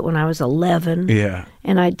big hit when I was 11. Yeah.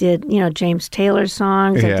 And I did, James Taylor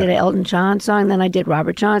songs. I did an Elton John song. Then I did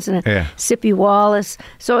Robert Johnson and Sippy Wallace.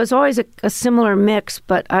 So it was always a similar mix,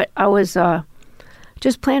 but I was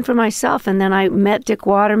just playing for myself. And then I met Dick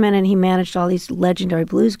Waterman, and he managed all these legendary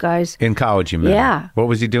blues guys. In college, you met him? What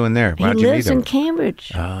was he doing there? He lives in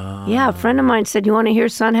Cambridge. Oh. Yeah, a friend of mine said, you want to hear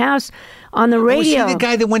Son House on the radio? Was he the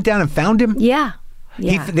guy that went down and found him? Yeah.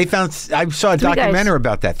 Yeah. They found. I saw a documentary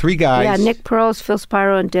about that. 3 guys. Yeah, Nick Pearls, Phil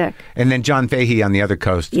Spiro, and Dick. And then John Fahey on the other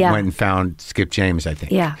coast went and found Skip James, I think.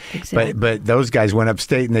 Yeah, exactly. But those guys went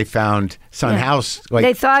upstate and they found Son House.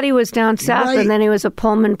 They thought he was down south, and then he was a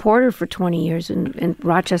Pullman porter for 20 years in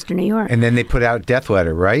Rochester, New York. And then they put out Death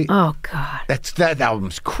Letter, right? Oh God, that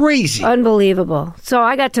album's crazy, unbelievable. So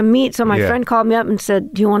I got to meet. So my friend called me up and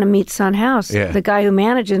said, "Do you want to meet Son House?" Yeah. The guy who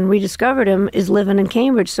managed and rediscovered him is living in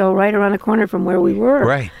Cambridge, so right around the corner from where we were.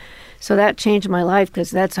 Right. So that changed my life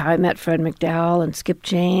because that's how I met Fred McDowell and Skip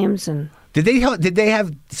James. And did they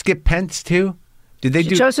have Skip Pence too? Did they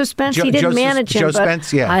do Joseph Spence? He didn't manage him. Joe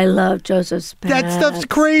Spence, yeah. I love Joseph Spence. That stuff's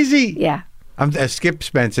crazy. Yeah. Skip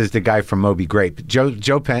Spence is the guy from Moby Grape. Joe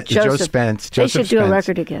Spence. They should do a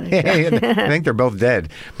record together. I think they're both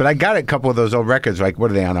dead. But I got a couple of those old records. Like,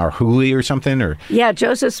 what are they on, our Huli or something? Or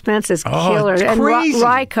Joseph Spence is killer. It's crazy. And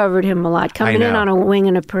Rye covered him a lot, coming in on A Wing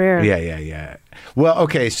and a Prayer. Yeah. Well,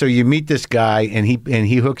 okay, so you meet this guy, and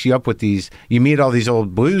he hooks you up with these. You meet all these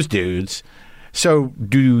old blues dudes. So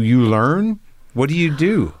do you learn? What do you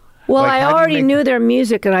do? Well, I already knew their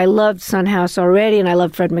music, and I loved Son House already, and I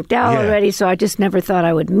loved Fred McDowell already, so I just never thought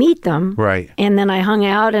I would meet them. Right. And then I hung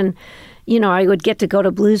out, and, I would get to go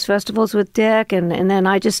to blues festivals with Dick, and then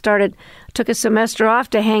I just took a semester off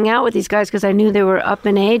to hang out with these guys because I knew they were up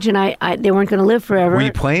in age, and they weren't going to live forever. Were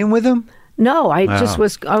you playing with them? No, I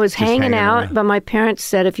was hanging out, around. But my parents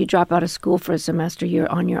said if you drop out of school for a semester, you're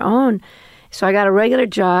on your own. So I got a regular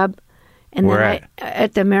job. And then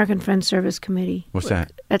at the American Friends Service Committee. What's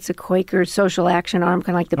that? That's a Quaker social action arm,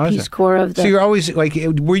 kind of like the Peace Corps of the... So you're always,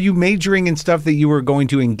 were you majoring in stuff that you were going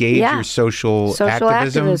to engage your social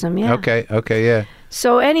activism, yeah. Okay, yeah.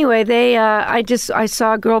 So anyway, I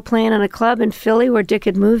saw a girl playing in a club in Philly where Dick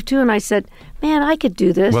had moved to, and I said, man, I could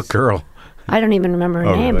do this. What girl? I don't even remember her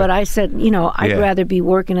name, really? But I said, I'd rather be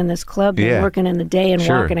working in this club than working in the day and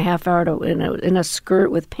walking a half hour in a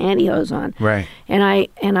skirt with pantyhose on. Right. And I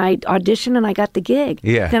auditioned and I got the gig.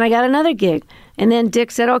 Yeah. Then I got another gig. And then Dick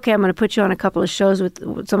said, okay, I'm going to put you on a couple of shows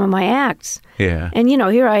with some of my acts. Yeah. And,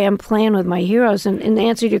 here I am playing with my heroes. And in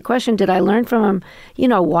answer to your question, did I learn from them?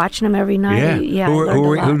 Watching them every night. Yeah. Who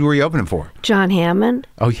were you opening for? John Hammond.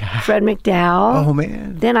 Oh, yeah. Fred McDowell. Oh,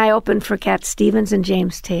 man. Then I opened for Cat Stevens and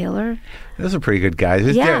James Taylor. Those are pretty good guys.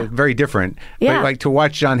 It's very different. Yeah. But to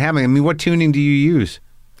watch John Hammond, I mean, what tuning do you use?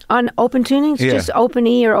 On open tunings? Yeah. Just open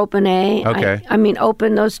E or open A. Okay. I mean,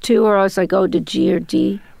 open those two, or else I go to G or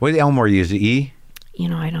D. What did Elmore use? E?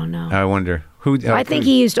 I don't know. I wonder. I think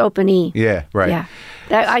he used open E. Yeah, right. Yeah.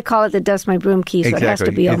 I call it the Dust My Broom key, so exactly. it has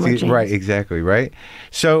to be Elmore James. Right, exactly, right.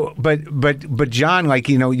 So, but John,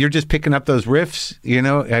 you're just picking up those riffs,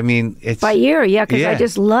 I mean, it's... By ear, because I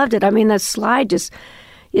just loved it. I mean, the slide just...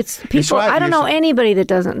 It's people. I don't know anybody that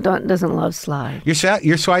doesn't love slide.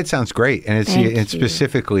 Your slide sounds great, and it's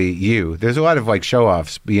specifically you. There's a lot of show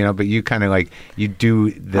offs, but you kind of you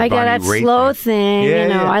do the. I got that slow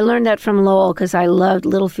thing. I learned that from Lowell because I loved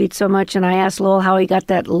Little Feat so much, and I asked Lowell how he got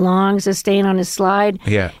that long sustain on his slide.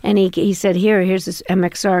 Yeah, and he said, here's this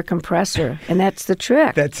MXR compressor, and that's the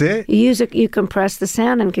trick. That's it. You use it, you compress the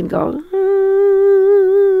sound, and can go.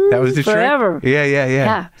 That was the forever. Trick? Yeah.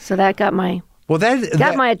 Yeah. So that got my. Well, that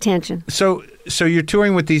got my attention. So So you're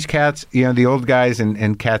touring with these cats, the old guys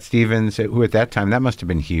and Cat Stevens, who at that time, that must have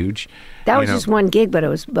been huge. That was just one gig, but it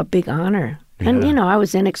was a big honor. Yeah. And, I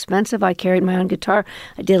was inexpensive. I carried my own guitar.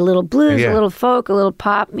 I did a little blues, a little folk, a little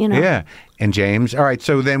pop, Yeah. And James. All right.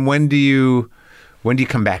 So then when do you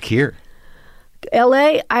come back here?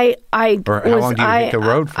 L.A., Or how long do you hit the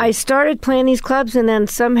road for? I started playing these clubs, and then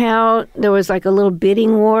somehow there was like a little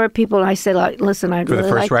bidding war. I said, listen, I'd really like...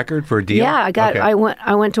 For the first record? For a deal? Yeah,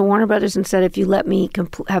 I went to Warner Brothers and said, if you let me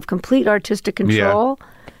have complete artistic control,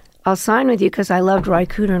 I'll sign with you, because I loved Ry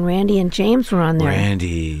Cooder and Randy and James were on there.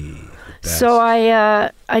 Randy. So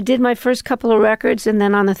I did my first couple of records, and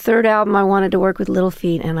then on the third album, I wanted to work with Little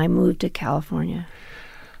Feat, and I moved to California.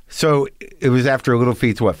 So it was after Little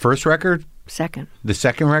Feat's first record? Second. The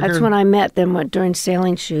second record? That's when I met them during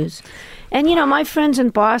Sailing Shoes. And, my friends in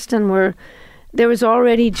Boston there was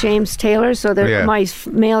already James Taylor, so my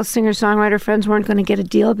male singer-songwriter friends weren't going to get a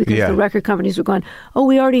deal because the record companies were going, oh,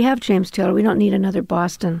 we already have James Taylor. We don't need another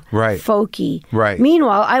Boston folky. Right.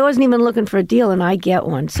 Meanwhile, I wasn't even looking for a deal, and I get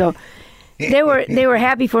one. So they were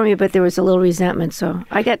happy for me, but there was a little resentment. So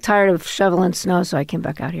I got tired of shoveling snow, so I came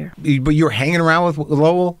back out here. But you were hanging around with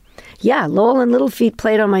Lowell? Yeah, Lowell and Little Feat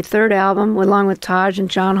played on my third album, along with Taj and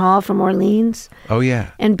John Hall from Orleans. Oh, yeah.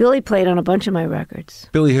 And Billy played on a bunch of my records.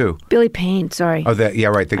 Billy who? Billy Payne, sorry. Oh,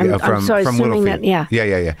 right. I'm sorry, from Little Feat.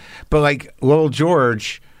 Yeah. But, Lowell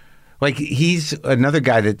George, he's another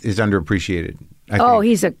guy that is underappreciated. I think.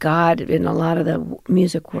 He's a god in a lot of the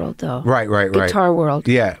music world, though. Right. Guitar world.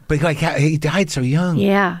 Yeah, but he died so young.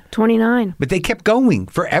 Yeah, 29. But they kept going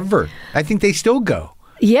forever. I think they still go.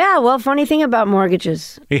 Yeah, well, funny thing about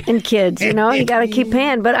mortgages and kids, you got to keep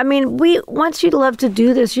paying. But I mean, once you love to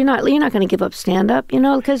do this, you're not going to give up stand up,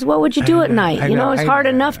 because what would you do at night? It's hard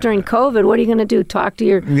enough during COVID. What are you going to do? Talk to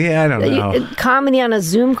your I don't know. Comedy on a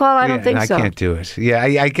Zoom call? I don't think so. I can't do it. Yeah,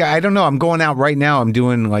 I don't know. I'm going out right now. I'm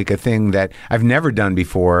doing a thing that I've never done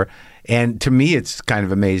before. And to me, it's kind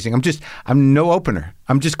of amazing. I'm no opener.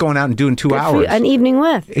 I'm just going out and doing 2 hours. An evening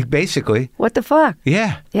with. Basically. What the fuck?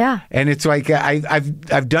 Yeah. Yeah. And it's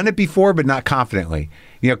I've done it before, but not confidently.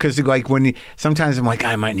 Because sometimes I'm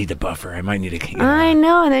I might need a buffer. I might need a... I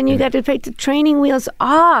know. And then you got to take the training wheels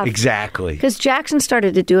off. Exactly. Because Jackson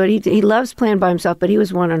started to do it. He loves playing by himself, but he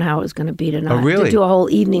was wondering how it was going to be tonight. Oh, really? To do a whole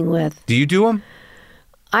evening with. Do you do them?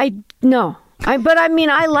 No. But I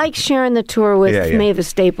mean, I like sharing the tour with Mavis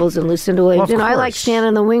Staples and Lucinda Williams. Well, I like standing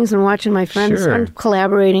in the wings and watching my friends and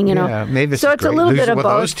collaborating. Yeah, Mavis. So it's great. a little bit of both.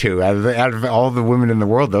 Those two, out of all the women in the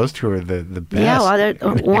world, those two are the best. Yeah,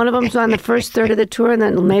 well, one of them's on the first third of the tour, and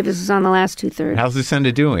then Mavis is on the last 2/3. How's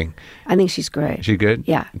Lucinda doing? I think she's great. She good?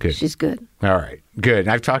 Yeah, good. She's good. All right, good.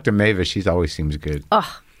 I've talked to Mavis. She always seems good.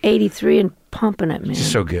 83 and pumping it, man.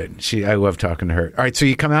 She's so good. I love talking to her. All right, so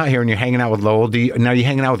you come out here and you're hanging out with Lowell. Now you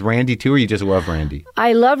hanging out with Randy too, or you just love Randy?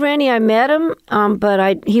 I love Randy. I met him,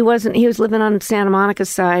 but he wasn't. He was living on Santa Monica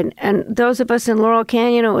side, and those of us in Laurel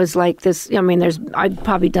Canyon, it was like this. I mean, I'd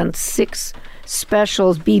probably done 6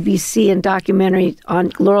 specials, BBC and documentary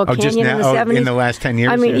on Laurel Canyon just now, in the 70s. In the last 10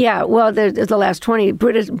 years? I mean, well, the last 20.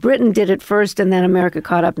 Britain did it first, and then America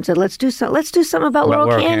caught up and said, let's do something about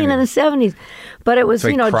Laurel Canyon in the 70s. But it was,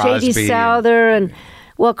 J.D. Souther and...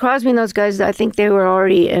 Well, Crosby and those guys, I think they were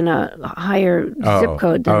already in a higher zip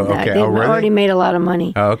code than that. Okay. They already made a lot of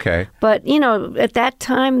money. Oh, okay. But, at that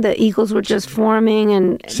time, the Eagles were just forming,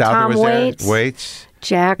 and Souther Tom was Waits. There. Waits.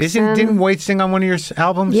 Jackson. Didn't Waits sing on one of your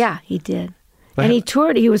albums? Yeah, he did. And he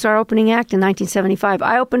toured. He was our opening act in 1975.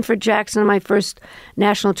 I opened for Jackson on my first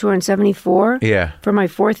national tour in 74. Yeah. For my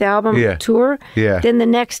 4th album tour. Yeah. Then the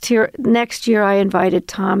next year, I invited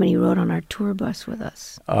Tom, and he rode on our tour bus with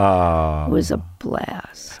us. Oh. It was a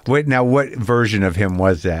blast. Wait, now what version of him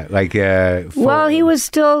was that? Well, he was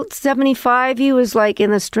still 75. He was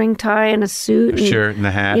in a string tie and a suit. And, shirt and the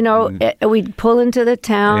hat. We'd pull into the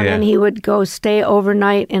town, and he would go stay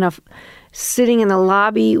overnight sitting in the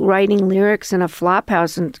lobby writing lyrics in a flop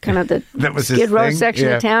house and kind of the Skid Row section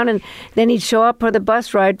of town. And then he'd show up for the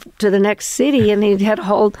bus ride to the next city, and he'd had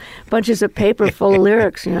whole bunches of paper full of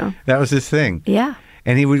lyrics, That was his thing. Yeah.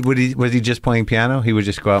 And was he just playing piano? He would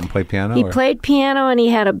just go out and play piano? He played piano, and he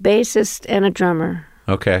had a bassist and a drummer.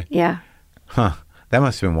 Okay. Yeah. Huh. That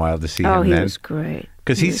must have been wild to see him then. Oh, he was great.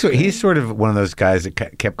 Because he's sort of one of those guys that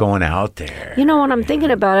kept going out there. When I'm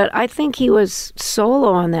thinking about it, I think he was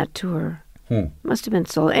solo on that tour. Must have been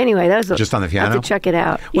solo. Anyway, that was just on the piano. I have to check it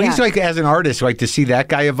out. Well, he's as an artist, to see that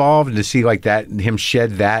guy evolve and to see him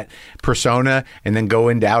shed that persona and then go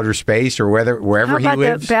into outer space or wherever he lives. How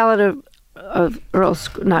about the Ballad of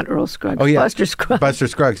not Earl Scruggs? Oh yeah, Buster Scruggs. Buster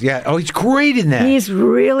Scruggs. Yeah. Oh, he's great in that. He's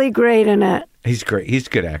really great in it. He's great. He's a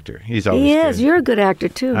good actor. He's always He is. good. You're a good actor,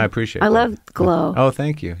 too. I appreciate I that. love Glow. Oh,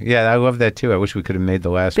 thank you. Yeah, I love that, too. I wish we could have made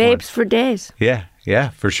the last Babes one. for days. Yeah,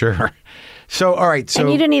 for sure. So, all right. So,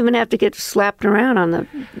 and you didn't even have to get slapped around on the...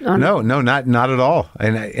 No, not at all.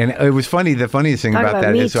 And it was funny. The funniest thing about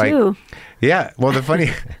that Me is like... too. Yeah. Well, the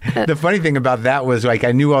funny thing about that was like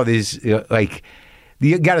I knew all these like...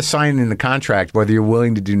 You got to sign in the contract whether you're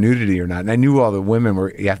willing to do nudity or not, and I knew all the women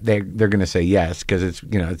were they're going to say yes because it's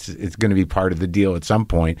it's going to be part of the deal at some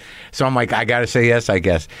point. So I'm like, I got to say yes, I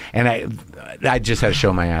guess, and I just had to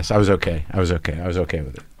show my ass. I was okay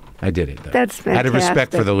with it. I did it. Though. That's fantastic. I had a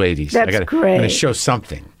respect for the ladies. That's great. I'm going to show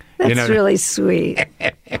something. That's really sweet.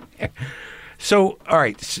 So, all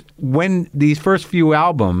right, when these first few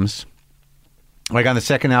albums, like on the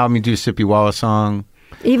second album, you do Sippy Walla song.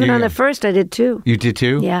 Even on the first, I did too. You did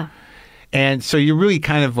too? Yeah. And so you're really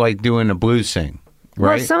kind of like doing a blues sing,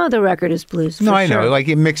 right? Well, some of the record is blues. No, I know. Sure. Like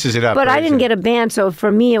it mixes it up. But right? I didn't get a band, so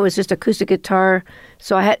for me it was just acoustic guitar.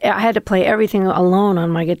 So I had to play everything alone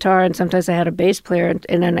on my guitar, and sometimes I had a bass player.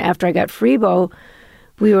 And then after I got Freebo,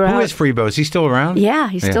 we were out. Who is Freebo? Is he still around? Yeah,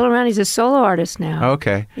 he's still around. He's a solo artist now.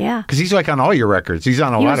 Okay. Yeah. Because he's like on all your records. He's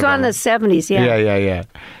on a lot of them. He was on the 70s, yeah. Yeah.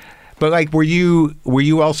 But like, were you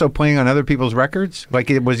also playing on other people's records? Like,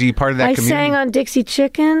 was he part of that community? I sang on Dixie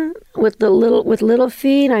Chicken with Little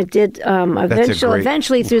Feat. I did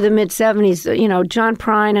eventually through the mid 70s. You know, John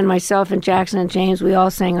Prine and myself and Jackson and James, we all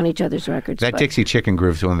sang on each other's records. That Dixie Chicken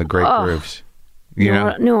groove is one of the great grooves. You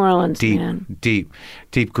know, New Orleans, deep, man.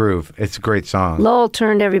 Deep groove. It's a great song. Lowell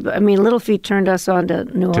turned everybody. I mean, Little Feat turned us on to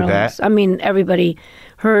New Orleans. That? I mean, everybody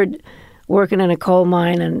heard working in a coal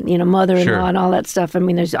mine and, Mother-in-Law Sure. and all that stuff. I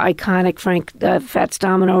mean, there's iconic Fats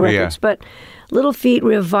Domino records. Yeah. But Little Feat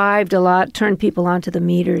revived a lot, turned people onto the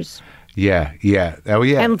meters. Yeah. Oh,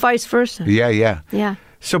 yeah. And vice versa. Yeah. Yeah.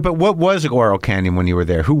 So, but what was Laurel Canyon when you were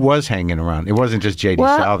there? Who was hanging around? It wasn't just J.D.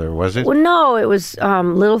 Souther, was it? Well, no, it was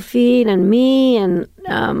Little Feat and me and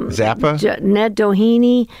Zappa? Ned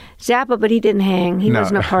Doheny. Zappa, but he didn't hang. He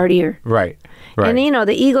wasn't a partier. Right. And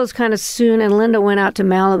the Eagles kind of soon, and Linda went out to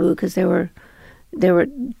Malibu because they were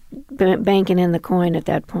banking in the coin at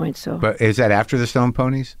that point. So, but is that after the Stone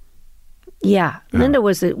Ponies? Yeah, Linda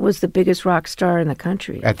was the biggest rock star in the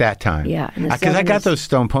country At that time? Yeah, Because I got those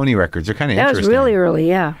Stone Pony records. They're kind of interesting. That was really early,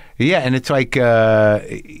 yeah. Yeah, and it's like,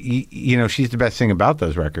 she's the best thing about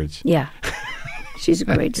those records. Yeah. She's a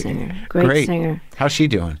great singer. Great singer. How's she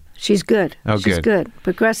doing? She's good. Oh, She's good. good.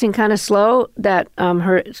 Progressing kind of slow, that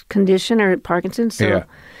her condition, her Parkinson's, so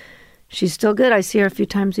she's still good. I see her a few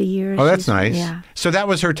times a year. Oh, that's nice. Yeah. So that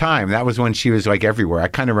was her time. That was when she was like everywhere. I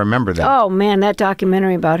kind of remember that. Oh, man, that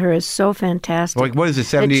documentary about her is so fantastic. Like, what is it,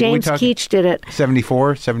 70? James Keach did it.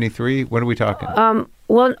 74, 73? What are we talking?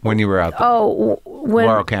 Well, when you were out there?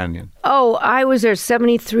 Laurel Canyon. Oh, I was there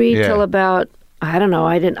 73 till about, I don't know,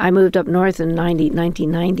 I moved up north in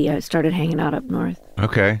 1990. I started hanging out up north.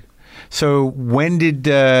 Okay. So when did,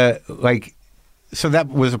 so that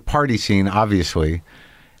was a party scene, obviously.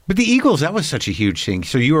 But the Eagles, that was such a huge thing.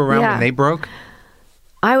 So you were around when they broke?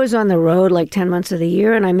 I was on the road like 10 months of the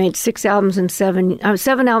year, and I made 7 albums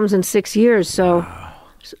in 6 years. So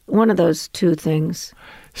one of those two things.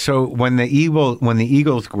 So when the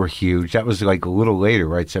Eagles were huge, that was like a little later,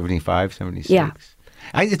 right? 75, 76? Yeah.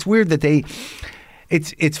 It's weird that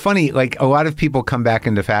it's funny, like a lot of people come back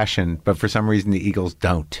into fashion, but for some reason the Eagles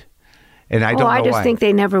don't. And I don't know why. I just think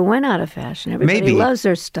they never went out of fashion. Everybody loves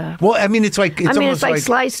their stuff. Well, I mean, it's like it's like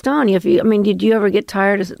Sly Stone. Did you ever get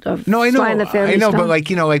tired of No, I know. Sly and the Family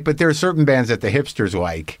Stone? But there are certain bands that the hipsters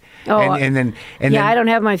like. Oh, and then I don't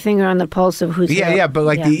have my finger on the pulse of who's the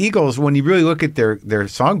Eagles, when you really look at their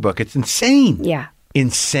songbook, it's insane. Yeah.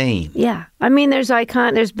 Insane. Yeah. I mean, there's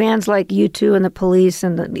bands like U2 and the Police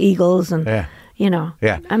and the Eagles and Yeah.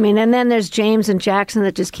 I mean, and then there's James and Jackson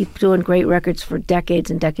that just keep doing great records for decades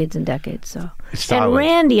and decades and decades. So, and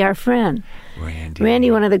Randy, our friend, Randy,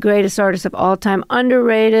 one of the greatest artists of all time,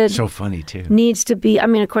 underrated. So funny too. Needs to be. I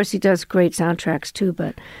mean, of course, he does great soundtracks too,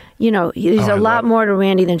 but there's a lot more to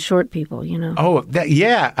Randy than short people. Oh,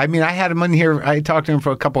 yeah. I mean, I had him in here. I talked to him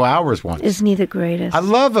for a couple hours once. Isn't he the greatest? I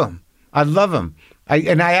love him. I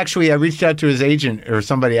I reached out to his agent or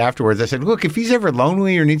somebody afterwards. I said, look, if he's ever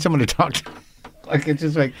lonely or needs someone to talk to. Like, it's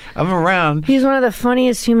just like, I'm around. He's one of the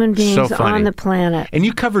funniest human beings on the planet. And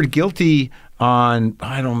you covered Guilty on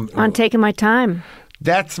Taking My Time.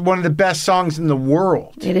 That's one of the best songs in the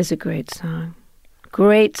world. It is a great song.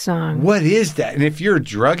 Great song. What is that? And if you're a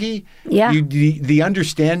druggie, the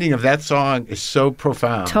understanding of that song is so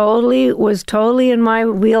profound. Was totally in my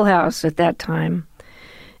wheelhouse at that time.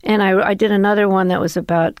 And I did another one that was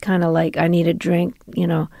about kind of like I need a drink,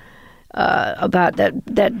 about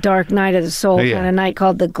that dark night of the soul kind of night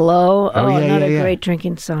called The Glow. Another great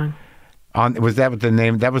drinking song. Was that the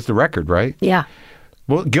name? That was the record, right? Yeah.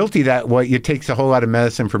 Well, Guilty, it takes a whole lot of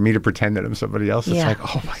medicine for me to pretend that I'm somebody else. It's like,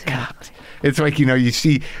 oh my God. It's like, you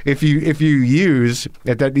see, if you use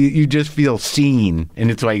that, you just feel seen,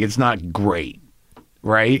 and it's like, it's not great,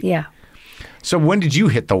 right? Yeah. So when did you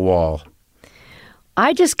hit the wall?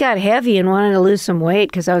 I just got heavy and wanted to lose some weight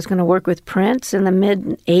because I was going to work with Prince in the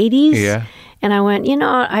mid-'80s. Yeah. And I went,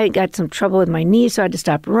 I got some trouble with my knee, so I had to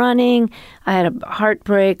stop running. I had a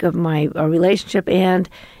heartbreak of my relationship, and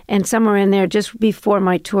somewhere in there, just before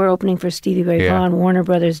my tour opening for Stevie Ray Vaughan, Warner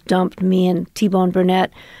Brothers dumped me and T-Bone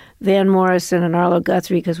Burnett, Van Morrison, and Arlo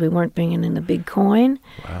Guthrie because we weren't bringing in the big coin.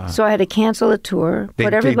 Wow. So I had to cancel the tour,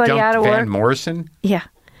 put everybody out of work. Van Morrison? Yeah.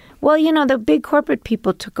 Well, the big corporate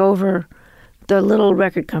people took over the little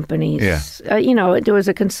record companies. Yeah. There was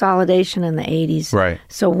a consolidation in the 80s. Right.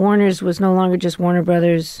 So Warner's was no longer just Warner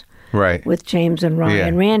Brothers with James and Ron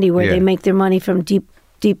and Randy, where they make their money from Deep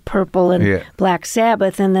Purple and Black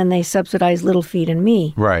Sabbath, and then they subsidize Little Feat and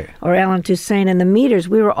me. Right. Or Alan Toussaint and the Meters.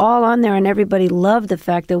 We were all on there, and everybody loved the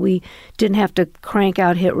fact that we didn't have to crank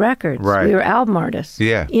out hit records. Right. We were album artists.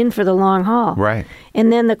 Yeah. In for the long haul. Right.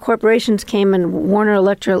 And then the corporations came, and Warner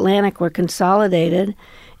Electro Atlantic were consolidated.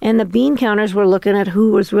 And the bean counters were looking at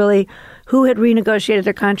who had renegotiated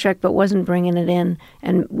their contract but wasn't bringing it in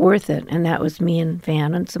and worth it. And that was me and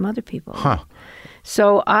Van and some other people. Huh.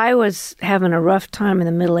 So I was having a rough time in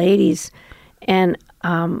the middle 80s. And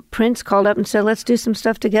Prince called up and said, let's do some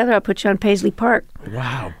stuff together. I'll put you on Paisley Park.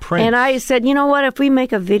 Wow, Prince. And I said, you know what? If we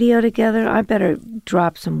make a video together, I better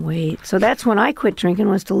drop some weight. So that's when I quit drinking,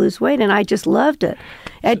 was to lose weight. And I just loved it.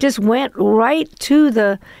 I just went right to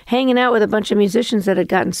the hanging out with a bunch of musicians that had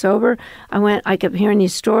gotten sober. I kept hearing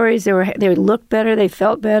these stories. They looked better. They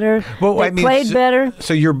felt better. Well, they played better.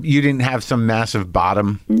 So you didn't have some massive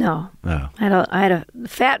bottom? No. Oh. I had a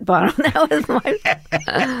fat bottom. That was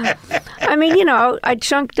my... I mean, I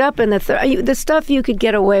chunked up in the stuff you could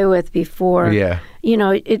get away with before. Yeah.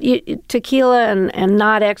 Tequila and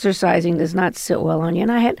not exercising does not sit well on you.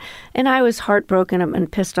 And I was heartbroken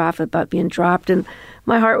and pissed off about being dropped, and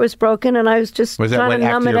my heart was broken, and I was just trying to numb it out. Was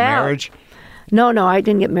that after your marriage? No, I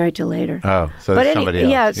didn't get married till later. Oh, so that's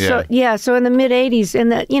somebody else. So in the mid '80s,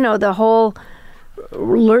 and the whole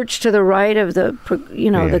lurch to the right of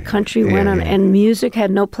the country went on, and music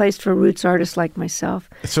had no place for roots artists like myself.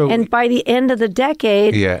 And by the end of the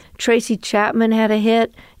decade, Tracy Chapman had a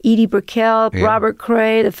hit, Edie Brickell, Robert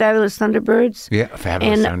Cray, the Fabulous Thunderbirds. Yeah,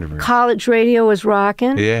 Fabulous and Thunderbirds. College radio was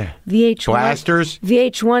rocking. Yeah. VH1. Blasters.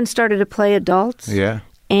 VH1 started to play adults. Yeah.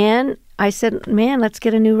 And I said, man, let's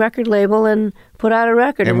get a new record label and put out a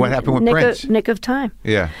record. And what happened with Prince? Nick of Time.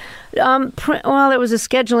 Yeah. Well, it was a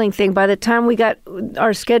scheduling thing. By the time we got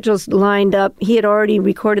our schedules lined up, he had already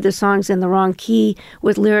recorded the songs in the wrong key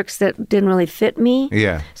with lyrics that didn't really fit me.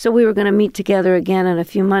 Yeah. So we were going to meet together again in a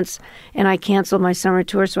few months, and I canceled my summer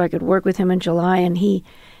tour so I could work with him in July, and he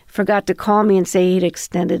forgot to call me and say he'd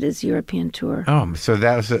extended his European tour. Oh, so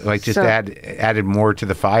that was added more to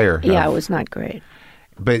the fire. Yeah, it was not great.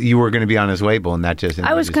 But you were going to be on his label, and that just...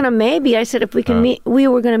 I was going to maybe. I said if we can meet, we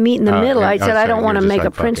were going to meet in the middle. I said I don't want to make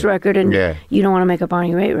a Prince record, and you don't want to make a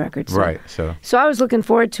Bonnie Raitt record. So. Right. So I was looking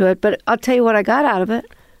forward to it, but I'll tell you what I got out of it.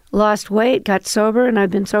 Lost weight, got sober, and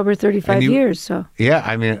I've been sober 35 years. So yeah,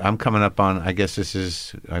 I mean, I'm coming up on, I guess this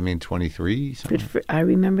is, 23. I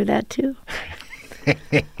remember that too.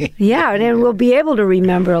 Yeah, and we'll be able to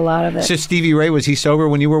remember a lot of it. So Stevie Ray, was he sober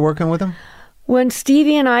when you were working with him? When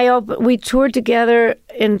Stevie and I, we toured together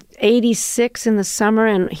in '86 in the summer,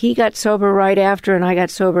 and he got sober right after, and I got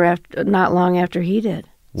sober not long after he did.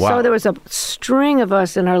 Wow. So there was a string of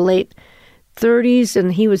us in our late 30s,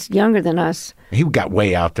 and he was younger than us. He got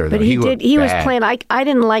way out there, though. But he was playing. I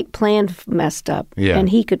didn't like playing messed up, and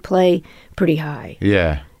he could play pretty high.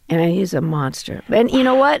 Yeah. And he's a monster. And you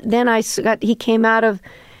know what? Then he came out of,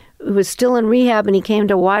 he was still in rehab, and he came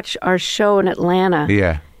to watch our show in Atlanta.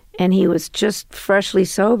 Yeah. And he was just freshly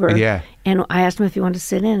sober. Yeah. And I asked him if he wanted to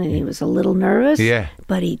sit in, and he was a little nervous. Yeah.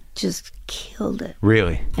 But he just killed it.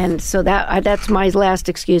 Really? And so that's my last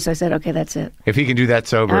excuse. I said, okay, that's it. If he can do that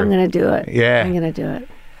sober. I'm going to do it. Yeah. I'm going to do it.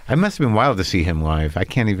 It must have been wild to see him live. I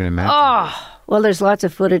can't even imagine. Oh, well, there's lots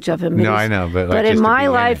of footage of him. No, I know. But in my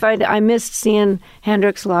life, I missed seeing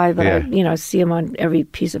Hendrix live. But I see him on every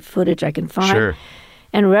piece of footage I can find. Sure.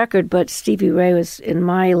 And record, but Stevie Ray was, in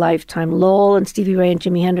my lifetime, Lowell and Stevie Ray and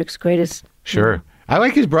Jimi Hendrix greatest. Sure. I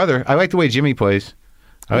like his brother. I like the way Jimmy plays.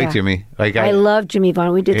 I like Jimmy. I love Jimmy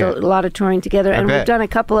Vaughn. We did a lot of touring together, and we've done a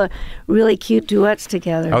couple of really cute duets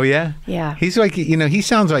together. Oh, yeah? Yeah. He's like, he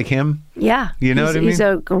sounds like him. Yeah. You know what I mean? He's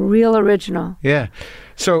a real original. Yeah.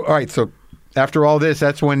 So, all right. So, after all this,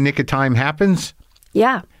 that's when Nick of Time happens?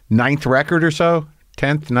 Yeah. 9th record or so?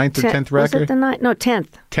 10th, 9th or 10th record? Was it the 9th? No, 10th.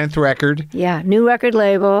 10th record. Yeah. New record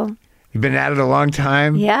label. You've been at it a long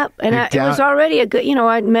time. Yep. And it was already a good,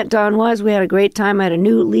 I met Don Was. We had a great time. I had a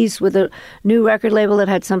new lease with a new record label that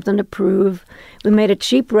had something to prove. We made a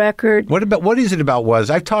cheap record. What is it about Was?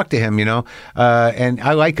 I've talked to him, and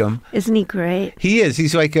I like him. Isn't he great? He is.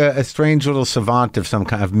 He's like a strange little savant of some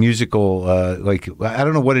kind of musical, I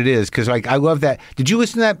don't know what it is, because I love that. Did you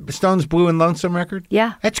listen to that Stones Blue and Lonesome record?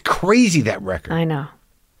 Yeah. That's crazy, that record. I know.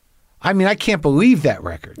 I mean, I can't believe that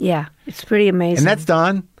record. Yeah. It's pretty amazing. And that's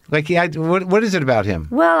Don? What is it about him?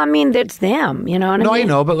 Well, I mean, it's them, you know what I mean? No, I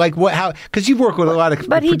know, but how? Because you work with a lot of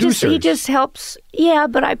producers. But he just helps. Yeah,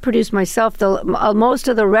 but I produce myself. Most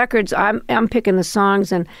of the records, I'm picking the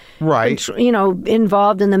songs and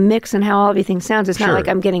involved in the mix and how everything sounds. It's not like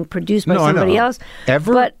I'm getting produced by somebody else.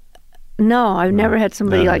 Ever? But no, I've never had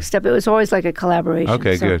somebody step. It was always like a collaboration.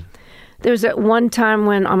 Okay, good. There was that one time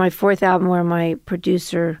when on my 4th album where my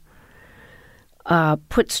producer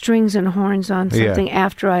put strings and horns on something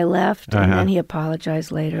after I left, and then he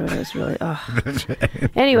apologized later. It was really,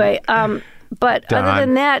 Anyway, but Don. Other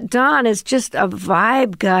than that, Don is just a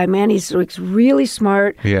vibe guy, man. He's really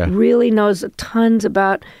smart, really knows tons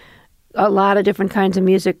about a lot of different kinds of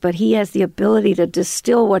music, but he has the ability to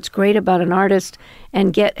distill what's great about an artist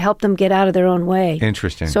and help them get out of their own way.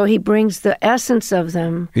 Interesting. So he brings the essence of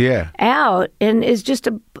them out and is just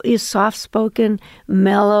he's soft-spoken,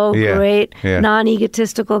 mellow, great,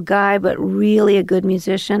 non-egotistical guy, but really a good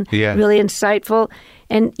musician, really insightful.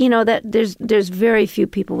 And that there's very few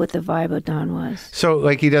people with the vibe of Don Was. So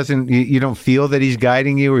he doesn't, you don't feel that he's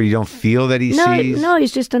guiding you, or you don't feel that he sees? No,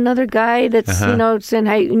 he's just another guy that's saying,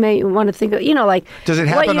 hey, you may want to think of, does it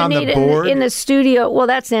happen on the board in the studio? Well,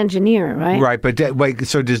 that's the engineer, right? Right, but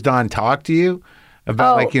so does Don talk to you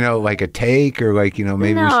about a take, or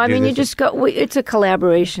maybe? No, I mean you just go. It's a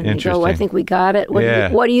collaboration. You go, I think we got it.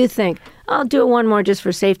 What do you think? I'll do it one more just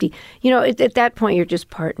for safety. At that point you're just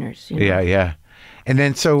partners. Yeah. And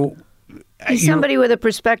then he's somebody with a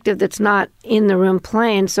perspective that's not in the room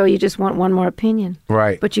playing, so you just want one more opinion.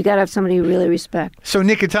 Right. But you got to have somebody you really respect. So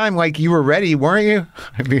Nick of Time, you were ready, weren't you?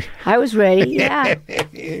 I was ready, yeah.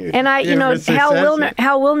 And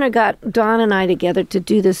Hal Wilner got Don and I together to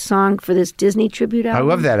do this song for this Disney tribute album. I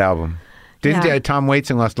love that album. Didn't Tom Waits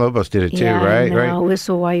and Los Lobos did it too, right? Right.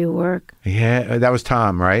 Whistle While You Work. Yeah, that was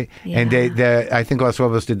Tom, right? Yeah. And I think Los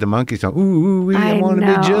Lobos did the Monkey song. Ooh, I want to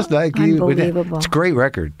be just like you. Unbelievable. It's a great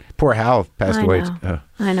record. Poor Hal passed away.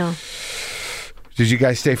 I know. Did you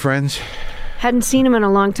guys stay friends? Hadn't seen him in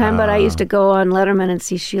a long time, but I used to go on Letterman and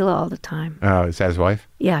see Sheila all the time. Oh, is that his wife?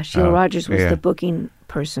 Yeah, Sheila Rogers was the booking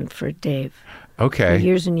person for Dave. Okay. For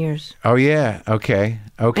years and years. Oh, yeah. Okay.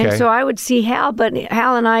 And so I would see Hal, but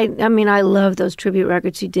Hal and I love those tribute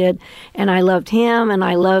records he did, and I loved him, and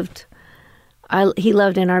he loved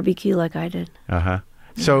NRBQ like I did. Uh-huh.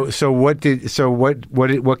 So what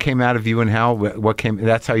came out of you and Hal?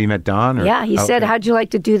 That's how you met Don? Or? Yeah, he said, how'd you like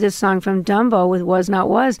to do this song from Dumbo with Was Not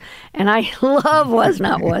Was? And I love Was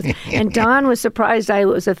Not Was. And Don was surprised I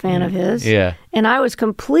was a fan of his. Yeah. And I was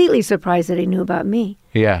completely surprised that he knew about me.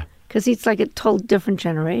 Yeah. Because he's like a total different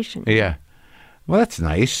generation. Yeah. Well, that's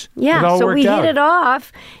nice. Yeah, so we hit it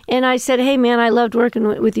off, and I said, hey, man, I loved working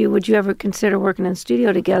with you. Would you ever consider working in the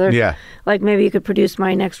studio together? Yeah. Like maybe you could produce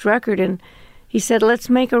my next record. And he said, let's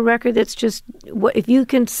make a record that's just, if you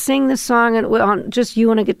can sing the song on just you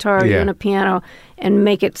and a guitar, you and a piano, and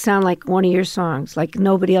make it sound like one of your songs, like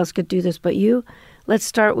nobody else could do this but you. Let's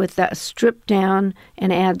start with that, stripped down,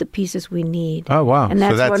 and add the pieces we need. Oh, wow. And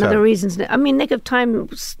that's one of the reasons. I mean, Nick of Time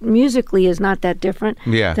musically is not that different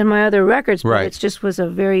than my other records, but it just was a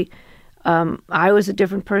very, I was a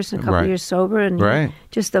different person, a couple of years sober, and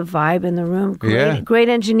just the vibe in the room. Great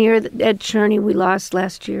engineer, Ed Cherney, we lost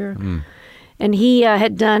last year. And he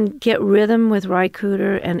had done Get Rhythm with Ry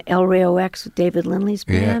Cooder and El Rayo X with David Lindley's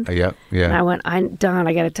band. Yeah. And I went, Don,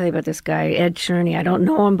 I got to tell you about this guy, Ed Cherney. I don't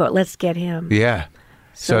know him, but let's get him. Yeah.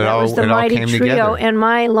 So that was the Mighty Trio. Together. And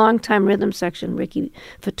my longtime rhythm section, Ricky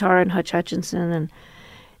Fattar and Hutch Hutchinson.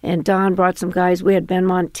 And Don brought some guys. We had Ben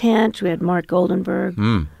Montent. We had Mark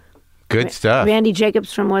Goldenberg. Good stuff. Randy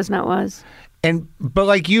Jacobs from Was Not Was.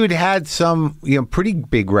 But you had some, pretty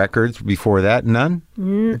big records before that. None?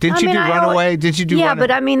 Didn't you do Runaway? Did you do Runaway? Yeah,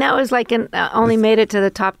 but I mean, that was like only made it to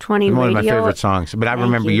the top 20 radio. One of my favorite songs. But I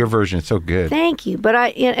remember your version. It's so good. Thank you. But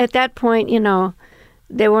at that point,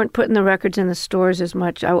 weren't putting the records in the stores as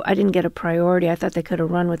much. I didn't get a priority. I thought they could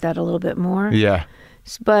have run with that a little bit more. Yeah.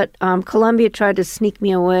 But Columbia tried to sneak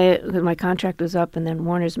me away because my contract was up, and then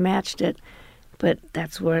Warner's matched it. But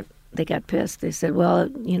that's where they got pissed. They said, well,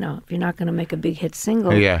 you know, if you're not going to make a big hit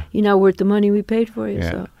single, you're not worth the money we paid for you.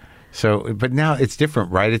 Yeah. So, but now it's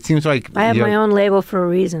different, right? It seems like... I have my own label for a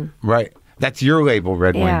reason. Right. That's your label,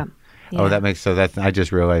 Red Wing. Yeah. Oh, that makes I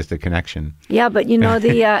just realized the connection. Yeah, but you know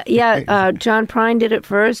John Prine did it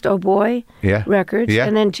first. Oh Boy, Records,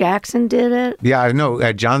 and then Jackson did it. Yeah, I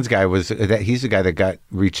know. John's guy he's the guy that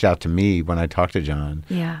reached out to me when I talked to John.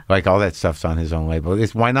 Yeah, like all that stuff's on his own label.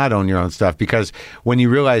 Why not own your own stuff? Because when you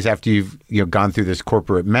realize after you've gone through this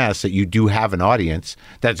corporate mess that you do have an audience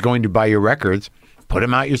that's going to buy your records, put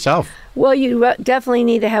them out yourself. Well, you definitely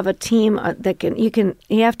need to have a team that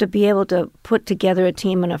you have to be able to put together a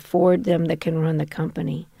team and afford them that can run the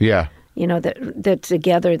company. Yeah. You know, that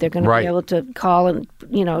together they're going to be able to call and,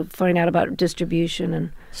 find out about distribution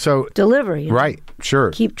and delivery. Right,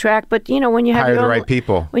 sure. Keep track. But, when you have hire the right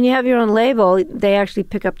people. When you have your own label, they actually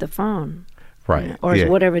pick up the phone. Right. Or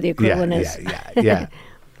whatever the equivalent is. Yeah.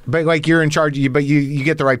 But like you're in charge, but you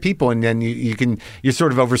get the right people, and then you're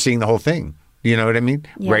sort of overseeing the whole thing. You know what I mean?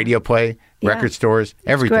 Yeah. Radio play, record stores,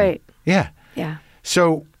 everything. Great. Yeah. Yeah.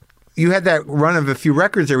 So you had that run of a few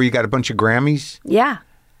records there where you got a bunch of Grammys. Yeah.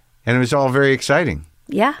 And it was all very exciting.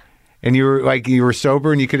 Yeah. And you were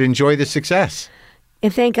sober and you could enjoy the success.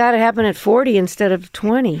 And thank God it happened at 40 instead of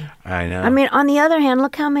 20. I know. I mean, on the other hand,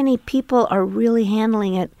 look how many people are really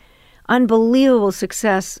handling it. Unbelievable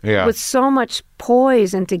success with so much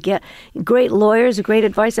poise and to get great lawyers, great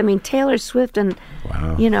advice. I mean, Taylor Swift and,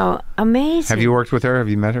 amazing. Have you worked with her? Have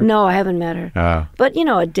you met her? No, I haven't met her. Oh. But,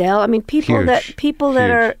 Adele, I mean, people huge. that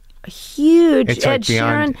are huge. It's Ed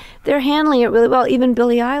Sheeran, they're handling it really well. Even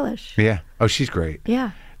Billie Eilish. Yeah. Oh, she's great.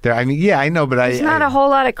 Yeah. I know, but There's not a whole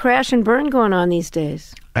lot of crash and burn going on these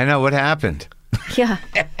days. I know. What happened? Yeah.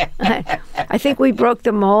 I think we broke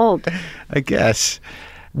the mold. I guess.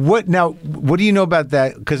 What do you know about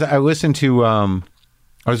that? Because I listened to, I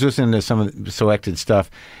was listening to some of the selected stuff,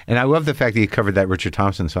 and I love the fact that you covered that Richard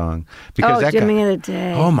Thompson song. Because that Jimmy of the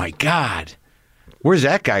Day. Oh my God. Where's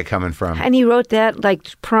that guy coming from? And he wrote that like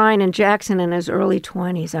Prine and Jackson in his early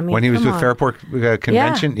 20s. I mean, when he was with Fairport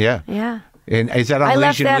Convention? Yeah. And is that on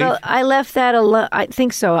Legion Leaf? I left that alone. I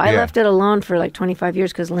think so. I left it alone for like 25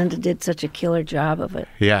 years because Linda did such a killer job of it.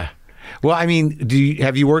 Yeah. Well, I mean,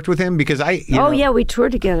 have you worked with him? Because we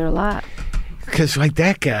toured together a lot. Because like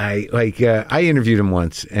that guy, I interviewed him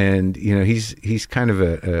once, and he's kind of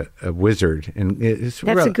a wizard, and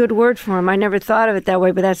that's a good word for him. I never thought of it that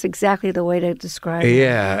way, but that's exactly the way to describe it.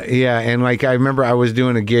 Yeah, and I remember I was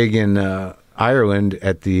doing a gig in Ireland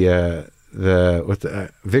at the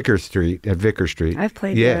Vicar Street. I've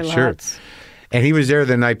played there lots. Sure. And he was there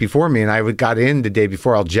the night before me, and I got in the day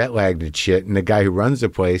before, all jet lagged and shit. And the guy who runs the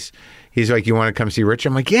place, he's like, "You want to come see Rich?"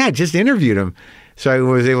 I'm like, "Yeah, just interviewed him." So I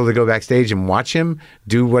was able to go backstage and watch him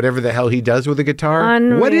do whatever the hell he does with a guitar.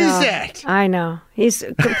 Unreal. What is that? I know. He's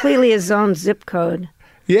completely his own zip code.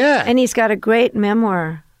 Yeah. And he's got a great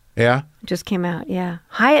memoir. Yeah. Just came out, yeah.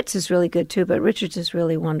 Hyatt's is really good too, but Richard's is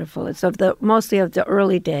really wonderful. It's mostly of the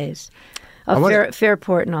early days of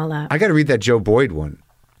Fairport and all that. I got to read that Joe Boyd one.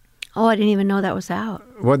 Oh, I didn't even know that was out.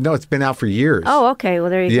 Well, no, it's been out for years. Oh, okay. Well,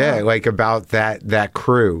 there you go. Yeah, like about that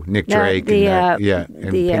crew, Nick Drake and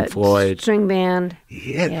Pink Floyd. String band.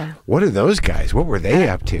 Yeah. What are those guys? What were they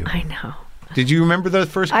up to? I know. Did you remember those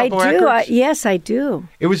first couple records? Yes, I do.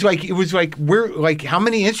 It was like how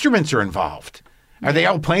many instruments are involved? Are they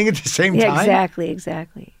all playing at the same time?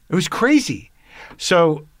 Exactly. It was crazy.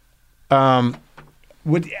 So,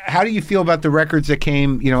 how do you feel about the records that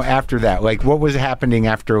came, after that? Like, what was happening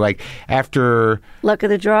after Luck of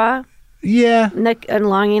the Draw? Yeah. And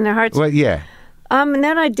Longing in Their Hearts? Well, yeah. And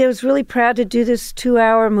then I was really proud to do this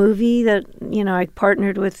 2-hour movie that, I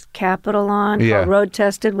partnered with Capitol on, called Road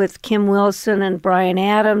Tested, with Kim Wilson and Bryan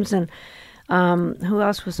Adams and who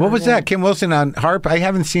else was on What was that? Kim Wilson on harp? I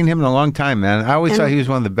haven't seen him in a long time, man. I always thought he was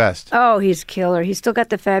one of the best. Oh, he's killer. He's still got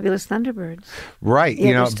the Fabulous Thunderbirds. Right.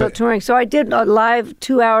 Yeah, they're still touring. So I did a live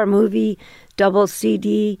 2-hour movie, double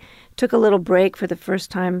CD. Took a little break for the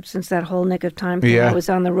first time since that whole Nick of Time thing. I was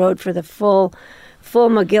on the road for the full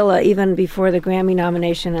Megillah, even before the Grammy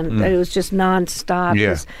nomination, and it was just nonstop.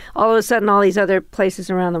 Yeah. All of a sudden, all these other places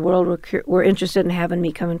around the world were interested in having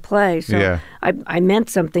me come and play. So I meant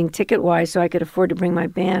something ticket-wise, so I could afford to bring my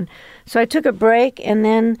band. So I took a break, and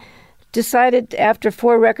then decided after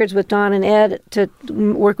 4 records with Don and Ed to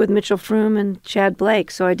work with Mitchell Froom and Chad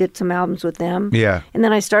Blake. So I did some albums with them. Yeah. And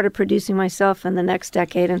then I started producing myself in the next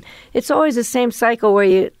decade. And it's always the same cycle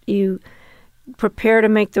where you prepare to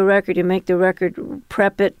make the record. You make the record,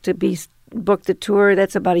 prep it to book the tour.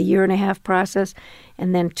 That's about a 1.5-year process,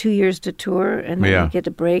 and then 2 years to tour, and then you get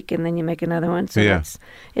a break, and then you make another one. So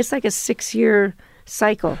it's like a 6-year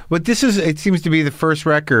cycle. But it seems to be the first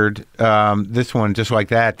record, this one, just like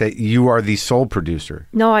that you are the sole producer.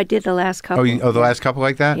 No, I did the last couple. The last couple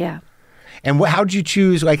like that? Yeah. And how did you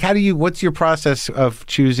choose, like, what's your process of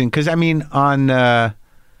choosing? Because, I mean,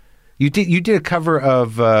 you did a cover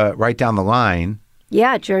of Right Down the Line.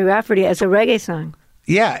 Yeah, Jerry Rafferty as a reggae song.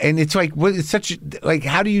 Yeah, and it's like,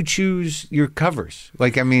 how do you choose your covers?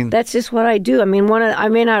 Like, I mean... That's just what I do. I mean, I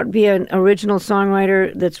may not be an original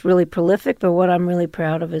songwriter that's really prolific, but what I'm really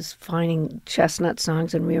proud of is finding chestnut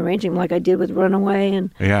songs and rearranging them, like I did with Runaway.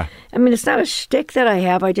 And I mean, it's not a shtick that I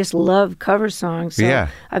have. I just love cover songs. So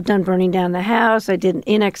I've done Burning Down the House. I did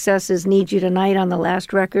In Excess's Need You Tonight on the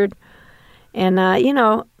last record. And,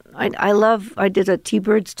 I did a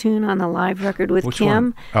T-Birds tune on the live record with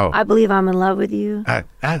Kim. Oh. I Believe I'm in Love with You.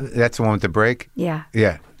 That's the one with the break? Yeah.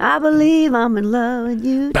 Yeah. I believe I'm in love with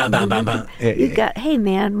you. Bam, bam, bam, bam. Hey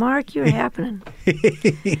man, Mark, you're happening.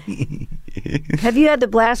 Have you had the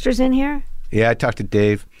Blasters in here? Yeah, I talked to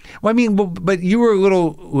Dave. Well, I mean, but you were a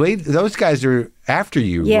little late. Those guys are after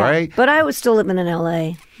you, right? Yeah, but I was still living in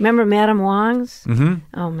L.A. Remember Madame Wong's?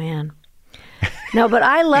 Mm-hmm. Oh, man. No, but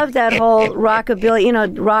I love that whole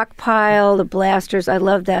rockabilly, Rock Pile, the Blasters. I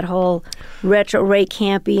love that whole retro Ray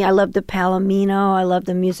Campy. I love the Palomino. I love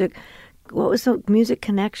the music. What was the Music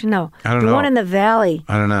Connection? No. I don't know. The one in the Valley.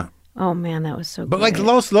 I don't know. Oh, man, that was so But great. like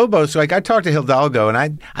Los Lobos, like I talked to Hidalgo,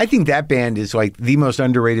 and I think that band is like the most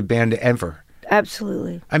underrated band ever.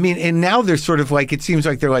 Absolutely. I mean, and now they're sort of like, it seems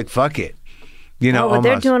like they're like, fuck it. You know, but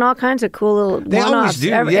they're doing all kinds of cool little They one-offs. always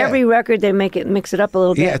do, Every record they mix it up a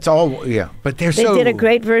little bit. Yeah, it's all, but they did a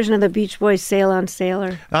great version of the Beach Boys' Sail on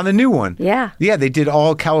Sailor. On the new one. Yeah. Yeah, they did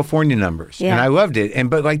all California numbers. Yeah. And I loved it.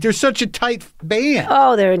 But like, they're such a tight band.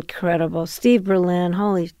 Oh, they're incredible. Steve Berlin,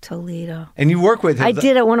 holy Toledo. And you work with him. I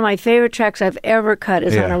did it. One of my favorite tracks I've ever cut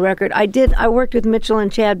is on a record. I worked with Mitchell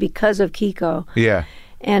and Chad because of Kiko. Yeah.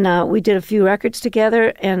 And we did a few records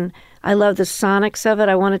together, and I love the sonics of it.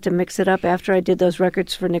 I wanted to mix it up after I did those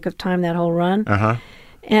records for Nick of Time, that whole run. Uh-huh.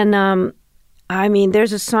 And, I mean,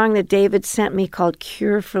 there's a song that David sent me called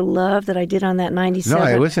Cure for Love that I did on that 97. No,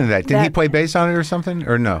 I listened to that. Did he play bass on it or something,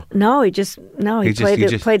 or no? No, he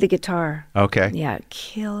played the guitar. Okay. Yeah,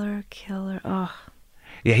 killer. Oh.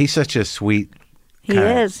 Yeah, he's such a sweet... He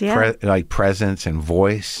is, presence and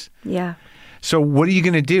voice. Yeah. So what are you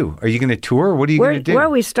going to do? Are you going to tour? Or what are you going to do?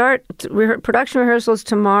 Well, we start production rehearsals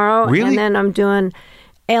tomorrow. Really? And then I'm doing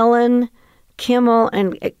Ellen, Kimmel,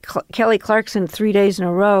 and Kelly Clarkson 3 days in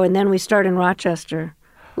a row. And then we start in Rochester,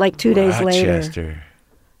 like 2 days later. Rochester.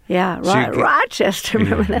 Yeah, Rochester.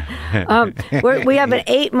 Remember that? We have an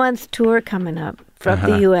 8-month tour coming up from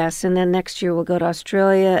the U.S. And then next year we'll go to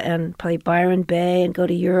Australia and play Byron Bay and go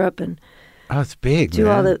to Europe and... Oh, it's big,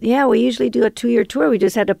 man. We usually do a 2-year tour. We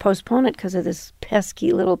just had to postpone it because of this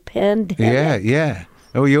pesky little pandemic. Yeah.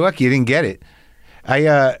 Oh, you're lucky you didn't get it.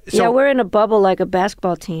 We're in a bubble like a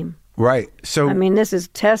basketball team. Right. So I mean, this is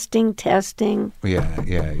testing.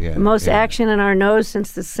 Yeah. Most action in our nose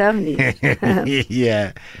since the 70s.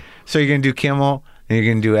 Yeah. So you're going to do Kimmel, and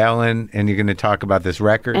you're going to do Ellen, and you're going to talk about this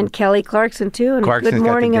record. And Kelly Clarkson, too, and Clarkson's Good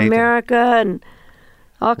Morning America, and...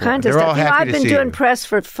 all kinds of stuff. I've been doing press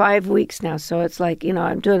for 5 weeks now, so it's like,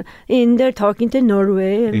 I'm doing in there talking to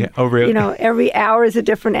Norway. And, Oh, really? Every hour is a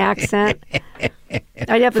different accent.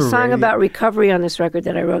 I have a song about recovery on this record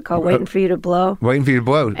that I wrote called Waiting for You to Blow. Waiting for You to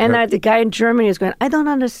Blow. And the guy in Germany is going, I don't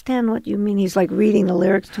understand what you mean. He's like reading the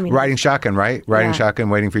lyrics to me. Riding Shotgun, right? Riding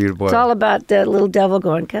Shotgun, Waiting for You to Blow. It's all about the little devil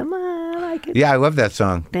going, come on. Yeah, I love that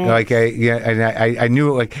song. Thanks. Like, I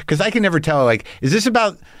knew it, like, because I can never tell, like, is this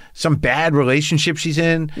about some bad relationship she's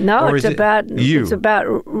in? No, it's about you. It's about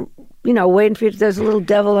waiting for you. There's a little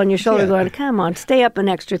devil on your shoulder going, come on, stay up an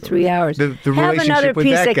extra 3 hours. The have another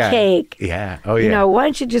piece of cake. Yeah. Oh, yeah. Why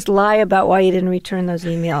don't you just lie about why you didn't return those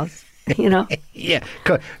emails? Yeah.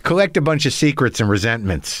 Collect a bunch of secrets and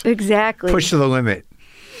resentments. Exactly. Push to the limit.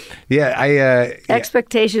 Yeah,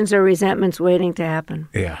 expectations or resentments waiting to happen.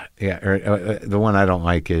 Yeah. The one I don't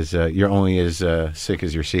like is you're only as sick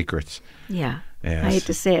as your secrets. Yeah. Yes. I hate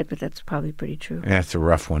to say it, but that's probably pretty true. Yeah, it's a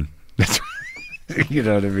rough one. You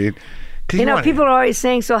know what I mean? People are always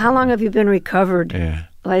saying, so how long have you been recovered? Yeah.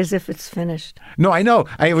 Like as if it's finished. No, I know.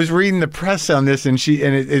 I was reading the press on this, and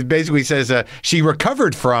it basically says she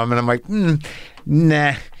recovered from, and I'm like,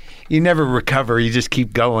 nah, you never recover. You just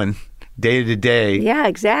keep going. day to day. Yeah,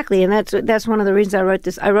 exactly. And that's one of the reasons I wrote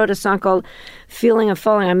this. I wrote a song called "Feeling of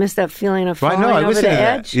Falling." I miss that feeling of falling over the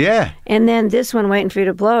edge. Yeah. And then this one, "Waiting for You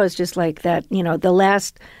to Blow," is just like that.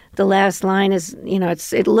 The last line is,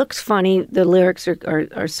 it looks funny. The lyrics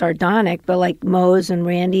are sardonic, but like Mose and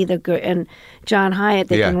Randy and John Hyatt,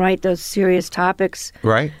 they can write those serious topics.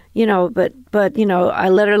 Right. But I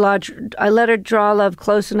let her draw love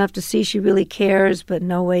close enough to see she really cares, but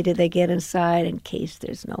no way did they get inside in case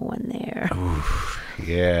there's no one there. Oof,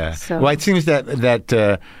 yeah. Well, it seems that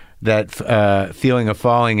feeling of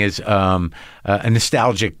falling is a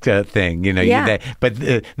nostalgic thing, Yeah. But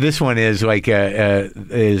this one is like I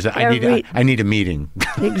need a meeting.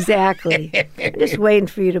 Exactly. I'm just waiting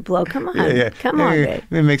for you to blow. Come on, come on, babe.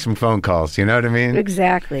 Make some phone calls. You know what I mean?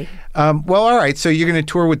 Exactly. Well, all right. So you're going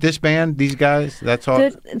to tour with this band, these guys. That's all.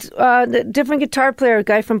 The different guitar player, a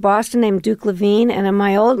guy from Boston named Duke Levine, and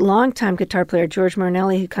my old longtime guitar player George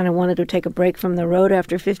Marinelli, who kind of wanted to take a break from the road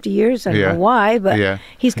after 50 years. I don't know why, but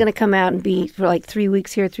he's going to come out and be for like 3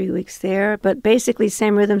 weeks here, 3 weeks there. But basically,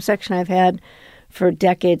 same rhythm section I've had for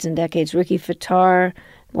decades and decades. Ricky Fataar,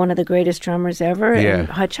 one of the greatest drummers ever, and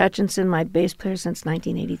Hutch Hutchinson, my bass player since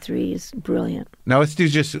 1983, is brilliant. Now let's do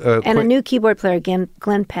just and a new keyboard player, again,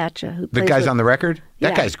 Glenn Patcha, who the guy's on the record.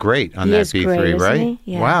 That guy's great on that B3, great, right? Isn't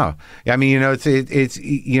he? Yeah. Wow. I mean, it's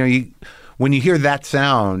when you hear that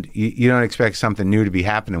sound, you don't expect something new to be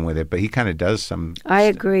happening with it, but he kind of does some. I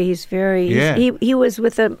agree. He's very. He was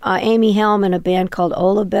with Amy Helm in a band called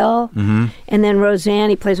Ola Bell, and then Roseanne.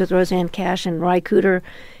 He plays with Roseanne Cash and Ry Cooder.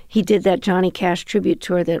 He did that Johnny Cash tribute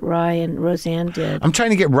tour that Ry and Roseanne did. I'm trying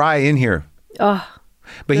to get Ry in here. Oh,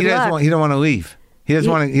 but he doesn't want to leave. He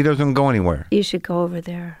doesn't want to. He doesn't go anywhere. You should go over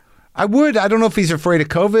there. I would. I don't know if he's afraid of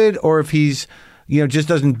COVID or if he's, just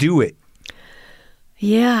doesn't do it.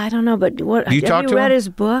 Yeah, I don't know, but have you read his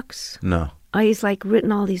books? No. He's like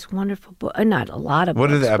written all these wonderful books. Not a lot of books.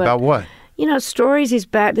 What are they about? What? Stories. He's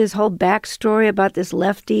this whole backstory about this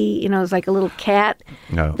lefty. It's like a little cat.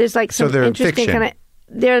 No. There's like some interesting kind of.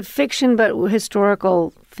 They're fiction, but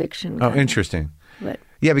historical fiction. Oh, interesting. But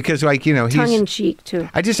yeah, because he's tongue in cheek too.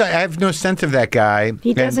 I have no sense of that guy.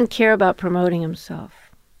 He doesn't care about promoting himself.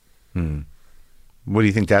 What do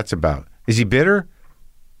you think that's about? Is he bitter?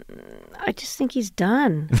 I just think he's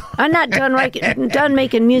done. I'm not done done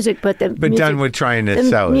making music, but done with trying to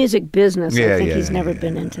sell it. Music business. I think he's never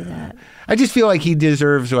been into that. I just feel like he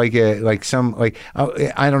deserves I don't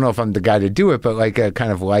know if I'm the guy to do it, but like a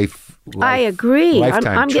kind of life. I agree.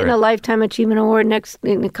 I'm getting a Lifetime Achievement Award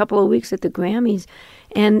in a couple of weeks at the Grammys,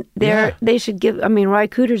 and they should give. I mean, Ry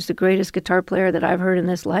Cooder's the greatest guitar player that I've heard in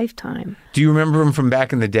this lifetime. Do you remember him from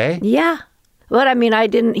back in the day? Yeah. But I mean, I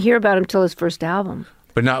didn't hear about him till his first album.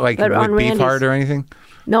 But not like with Beefheart or anything?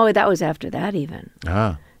 No, that was after that even.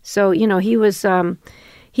 Ah. So, he was,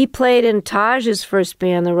 he played in Taj's first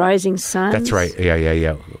band, the Rising Suns. That's right.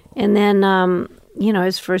 Yeah. And then,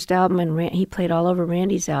 his first album, and he played all over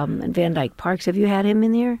Randy's album and Van Dyke Parks. Have you had him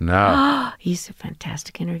in there? No. He's a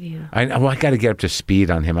fantastic interview. I got to get up to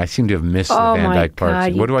speed on him. I seem to have missed the Van Dyke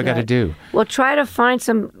Parks. What do I got to do? Well, try to find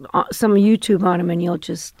some YouTube on him, and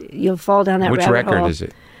you'll fall down that rabbit hole. Which record is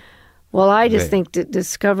it? Well, I just think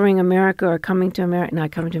Discovering America or Coming to America,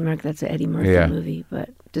 not Coming to America, that's an Eddie Murphy movie, but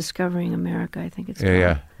Discovering America, I think it's called.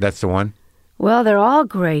 Yeah, that's the one? Well, they're all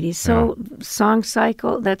great. He's Song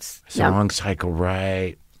Cycle, Song Cycle,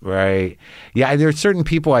 right. Yeah, there are certain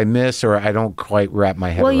people I miss or I don't quite wrap my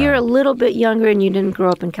head around. Well, you're a little bit younger and you didn't grow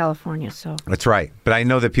up in California, so. That's right. But I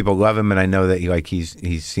know that people love him and I know that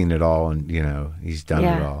he's seen it all and, he's done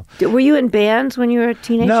it all. Were you in bands when you were a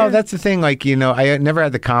teenager? No, that's the thing. I never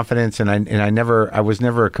had the confidence and I was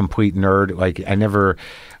never a complete nerd. I never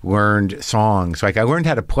learned songs. I learned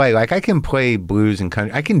how to play. I can play blues and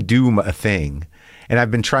country. I can do a thing. And I've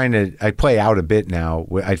been I play out a bit now.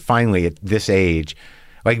 I finally, at this age,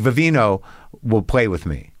 Vivino will play with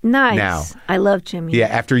me. Nice. Now. I love Jimmy. Yeah,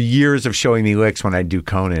 after years of showing me licks when I do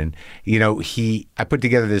Conan, I put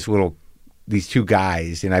together these two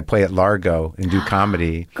guys and I play at Largo and do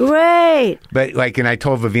comedy. Great. But and I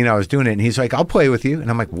told Vivino I was doing it and he's like, I'll play with you.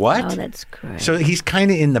 And I'm like, what? Oh, that's great. So he's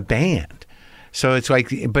kind of in the band. So it's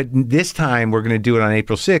but this time we're going to do it on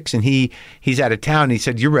April 6th, and he's out of town. And he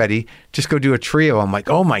said, "You're ready? Just go do a trio." I'm like,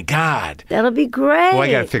 "Oh my God, that'll be great." Well,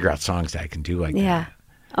 I got to figure out songs that I can do like that. Yeah.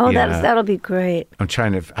 Oh, that'll be great. I'm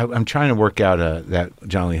trying to work out that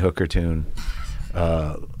John Lee Hooker tune,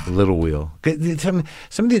 Little Wheel. Some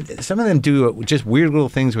of them do just weird little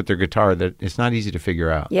things with their guitar that it's not easy to figure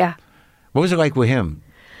out. Yeah. What was it like with him?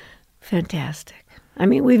 Fantastic. I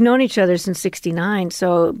mean, we've known each other since '69,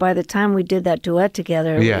 so by the time we did that duet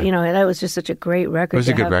together, that was just such a great record. It was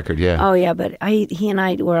a good record, yeah. Oh, yeah, but he and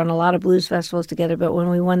I were on a lot of blues festivals together, but when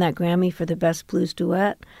we won that Grammy for the Best Blues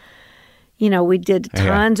Duet, we did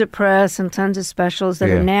tons of press and tons of specials that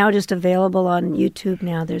are now just available on YouTube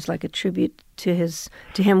now. There's like a tribute to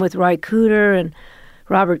him with Ry Cooder and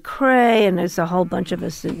Robert Cray, and there's a whole bunch of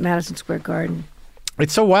us at Madison Square Garden.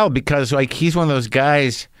 It's so wild because he's one of those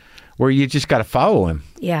guys where you just got to follow him.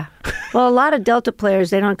 Yeah. Well, a lot of Delta players,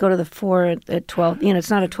 they don't go to the 4 at 12. It's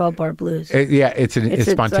not a 12-bar blues. It's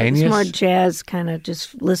spontaneous. It's more jazz, kind of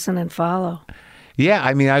just listen and follow. Yeah,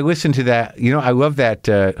 I mean, I listened to that. I love that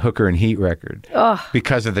Hooker and Heat record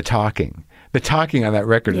because of the talking. The talking on that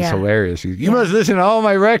record is hilarious. You must listen to all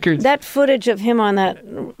my records. That footage of him on that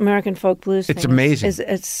American Folk Blues thing, it's amazing.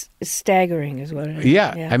 It's staggering is what it is.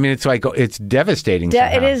 Yeah. I mean, it's devastating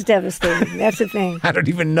somehow. It is devastating. That's the thing. I don't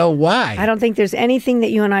even know why. I don't think there's anything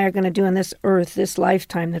that you and I are going to do on this earth, this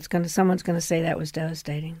lifetime, someone's going to say that was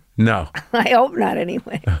devastating. No. I hope not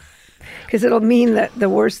anyway. Because it'll mean the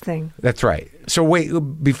worst thing. That's right. So wait,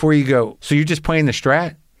 before you go, so you're just playing the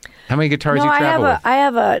Strat? How many guitars you travel with?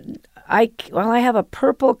 I have a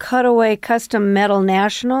purple cutaway custom metal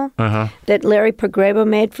National that Larry Pagrebo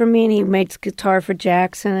made for me, and he makes guitar for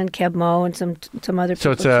Jackson and Keb Mo and some other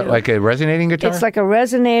people. So it's like a resonating guitar? It's like a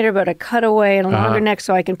resonator, but a cutaway and a longer neck,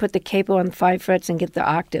 so I can put the capo on 5 frets and get the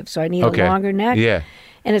octave. So I need a longer neck. Yeah.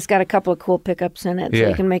 And it's got a couple of cool pickups in it, so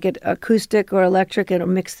you can make it acoustic or electric and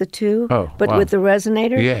mix the two, with the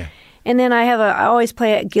resonator. Yeah. And then I always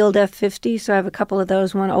play a Guild F50, so I have a couple of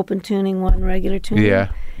those, one open tuning, one regular tuning. Yeah.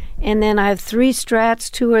 And then I have 3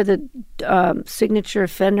 Strats. 2 are the signature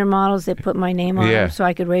Fender models. They put my name on them so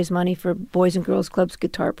I could raise money for Boys and Girls Clubs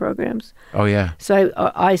guitar programs. Oh, yeah. So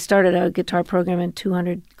I started a guitar program in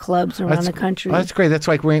 200 clubs around the country. Oh, that's great. That's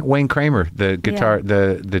like Wayne Kramer, the guitar,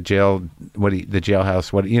 the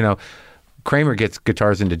jailhouse. Kramer gets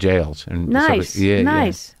guitars into jails. And nice.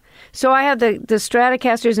 Nice. So I have the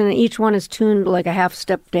Stratocasters, and each one is tuned like a half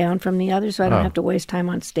step down from the other, so I don't have to waste time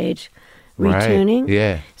on stage retuning. Right.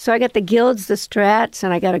 Yeah. So I got the Guilds, the Strats,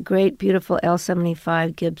 and I got a great, beautiful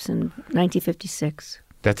L75 Gibson 1956.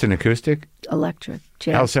 That's an acoustic? Electric.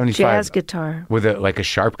 Jazz, L75. Jazz guitar. With a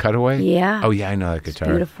sharp cutaway? Yeah. Oh, yeah, I know that guitar.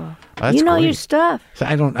 It's beautiful. Oh, that's you know great. your stuff. So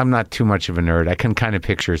I'm not too much of a nerd. I can kind of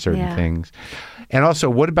picture certain things. And also,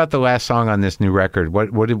 what about the last song on this new record?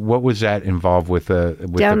 What was that involved with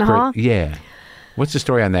Down the Hall? Yeah. What's the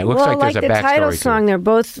story on that? It looks like there's a backstory. Well, like the title song, they're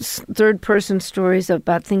both third-person stories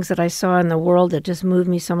about things that I saw in the world that just moved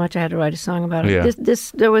me so much I had to write a song about it. Yeah.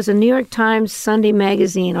 There was a New York Times Sunday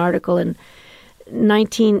magazine article in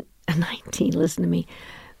listen to me,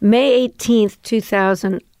 May 18th,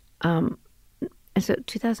 2000. Is it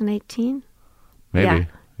 2018? Maybe.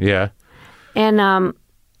 Yeah. And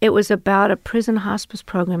it was about a prison hospice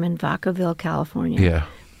program in Vacaville, California. Yeah.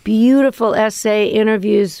 Beautiful essay,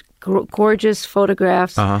 interviews, gorgeous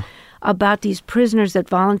photographs about these prisoners that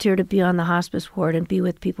volunteer to be on the hospice ward and be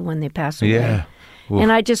with people when they pass away. Yeah. Oof.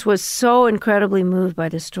 And I just was so incredibly moved by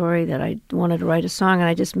the story that I wanted to write a song, and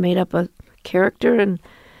I just made up a character, and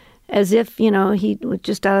as if, he was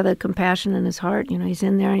just out of the compassion in his heart. He's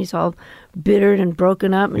in there and he's all bittered and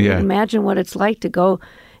broken up. And you imagine what it's like to go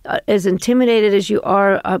as intimidated as you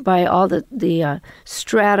are by all the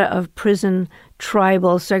strata of prison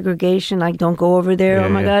tribal segregation, like don't go over there,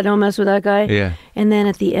 God, don't mess with that guy. Yeah. And then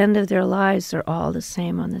at the end of their lives, they're all the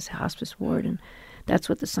same on this hospice ward, and that's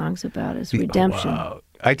what the song's about, is redemption. Wow.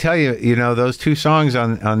 I tell you, those 2 songs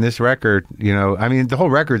on this record, I mean, the whole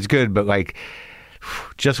record's good, but like,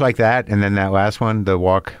 just like that, and then that last one, the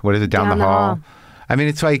walk, what is it, down the hall? I mean,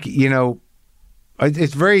 it's like,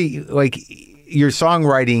 it's very, like, your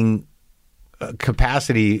songwriting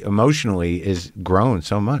capacity emotionally is grown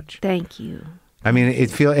so much. Thank you. I mean,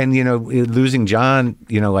 losing John,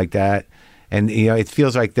 like that, and it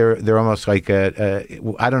feels like they're almost like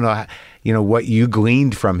I don't know, what you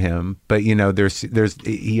gleaned from him, but there's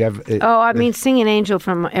you have. Singing Angel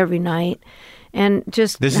from Every Night, and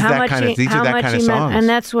just these are that kind of songs, and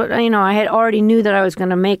that's what I had already knew that I was going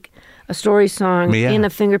to make a story song in a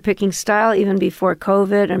finger picking style even before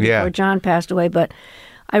COVID and before John passed away, but.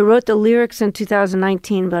 I wrote the lyrics in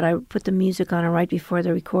 2019, but I put the music on it right before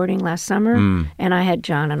the recording last summer, and I had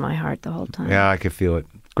John in my heart the whole time. Yeah, I could feel it.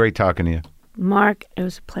 Great talking to you. Mark, it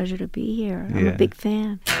was a pleasure to be here. I'm a big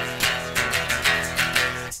fan.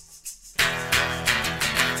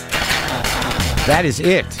 That is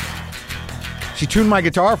it. She tuned my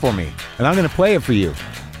guitar for me, and I'm going to play it for you.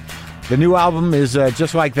 The new album is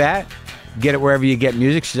Just Like That. Get it wherever you get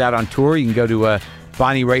music. She's out on tour. You can go to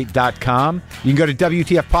BonnieRaitt.com. You can go to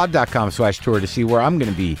WTFpod.com/tour to see where I'm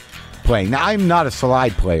going to be playing. Now, I'm not a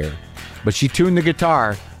slide player, but she tuned the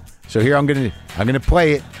guitar, so here I'm gonna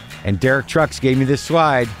play it. And Derek Trucks gave me this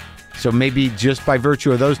slide, so maybe just by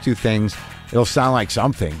virtue of those two things, it'll sound like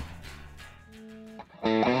something.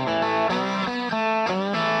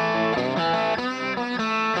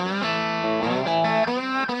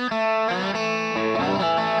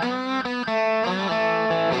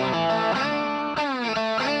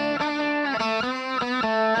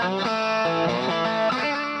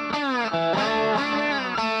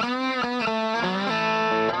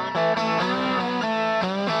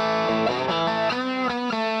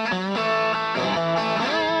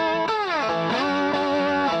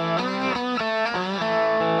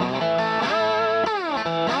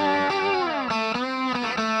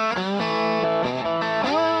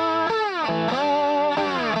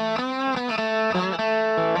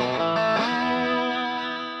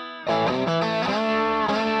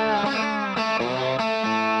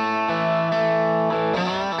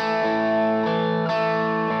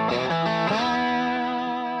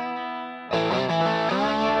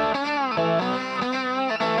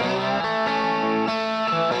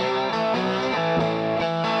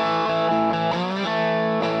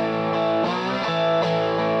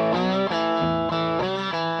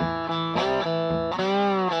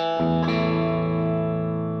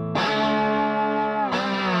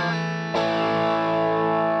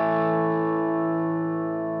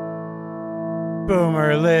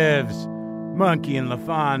 Boomer lives, Monkey and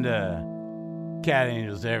LaFonda, cat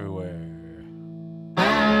angels everywhere.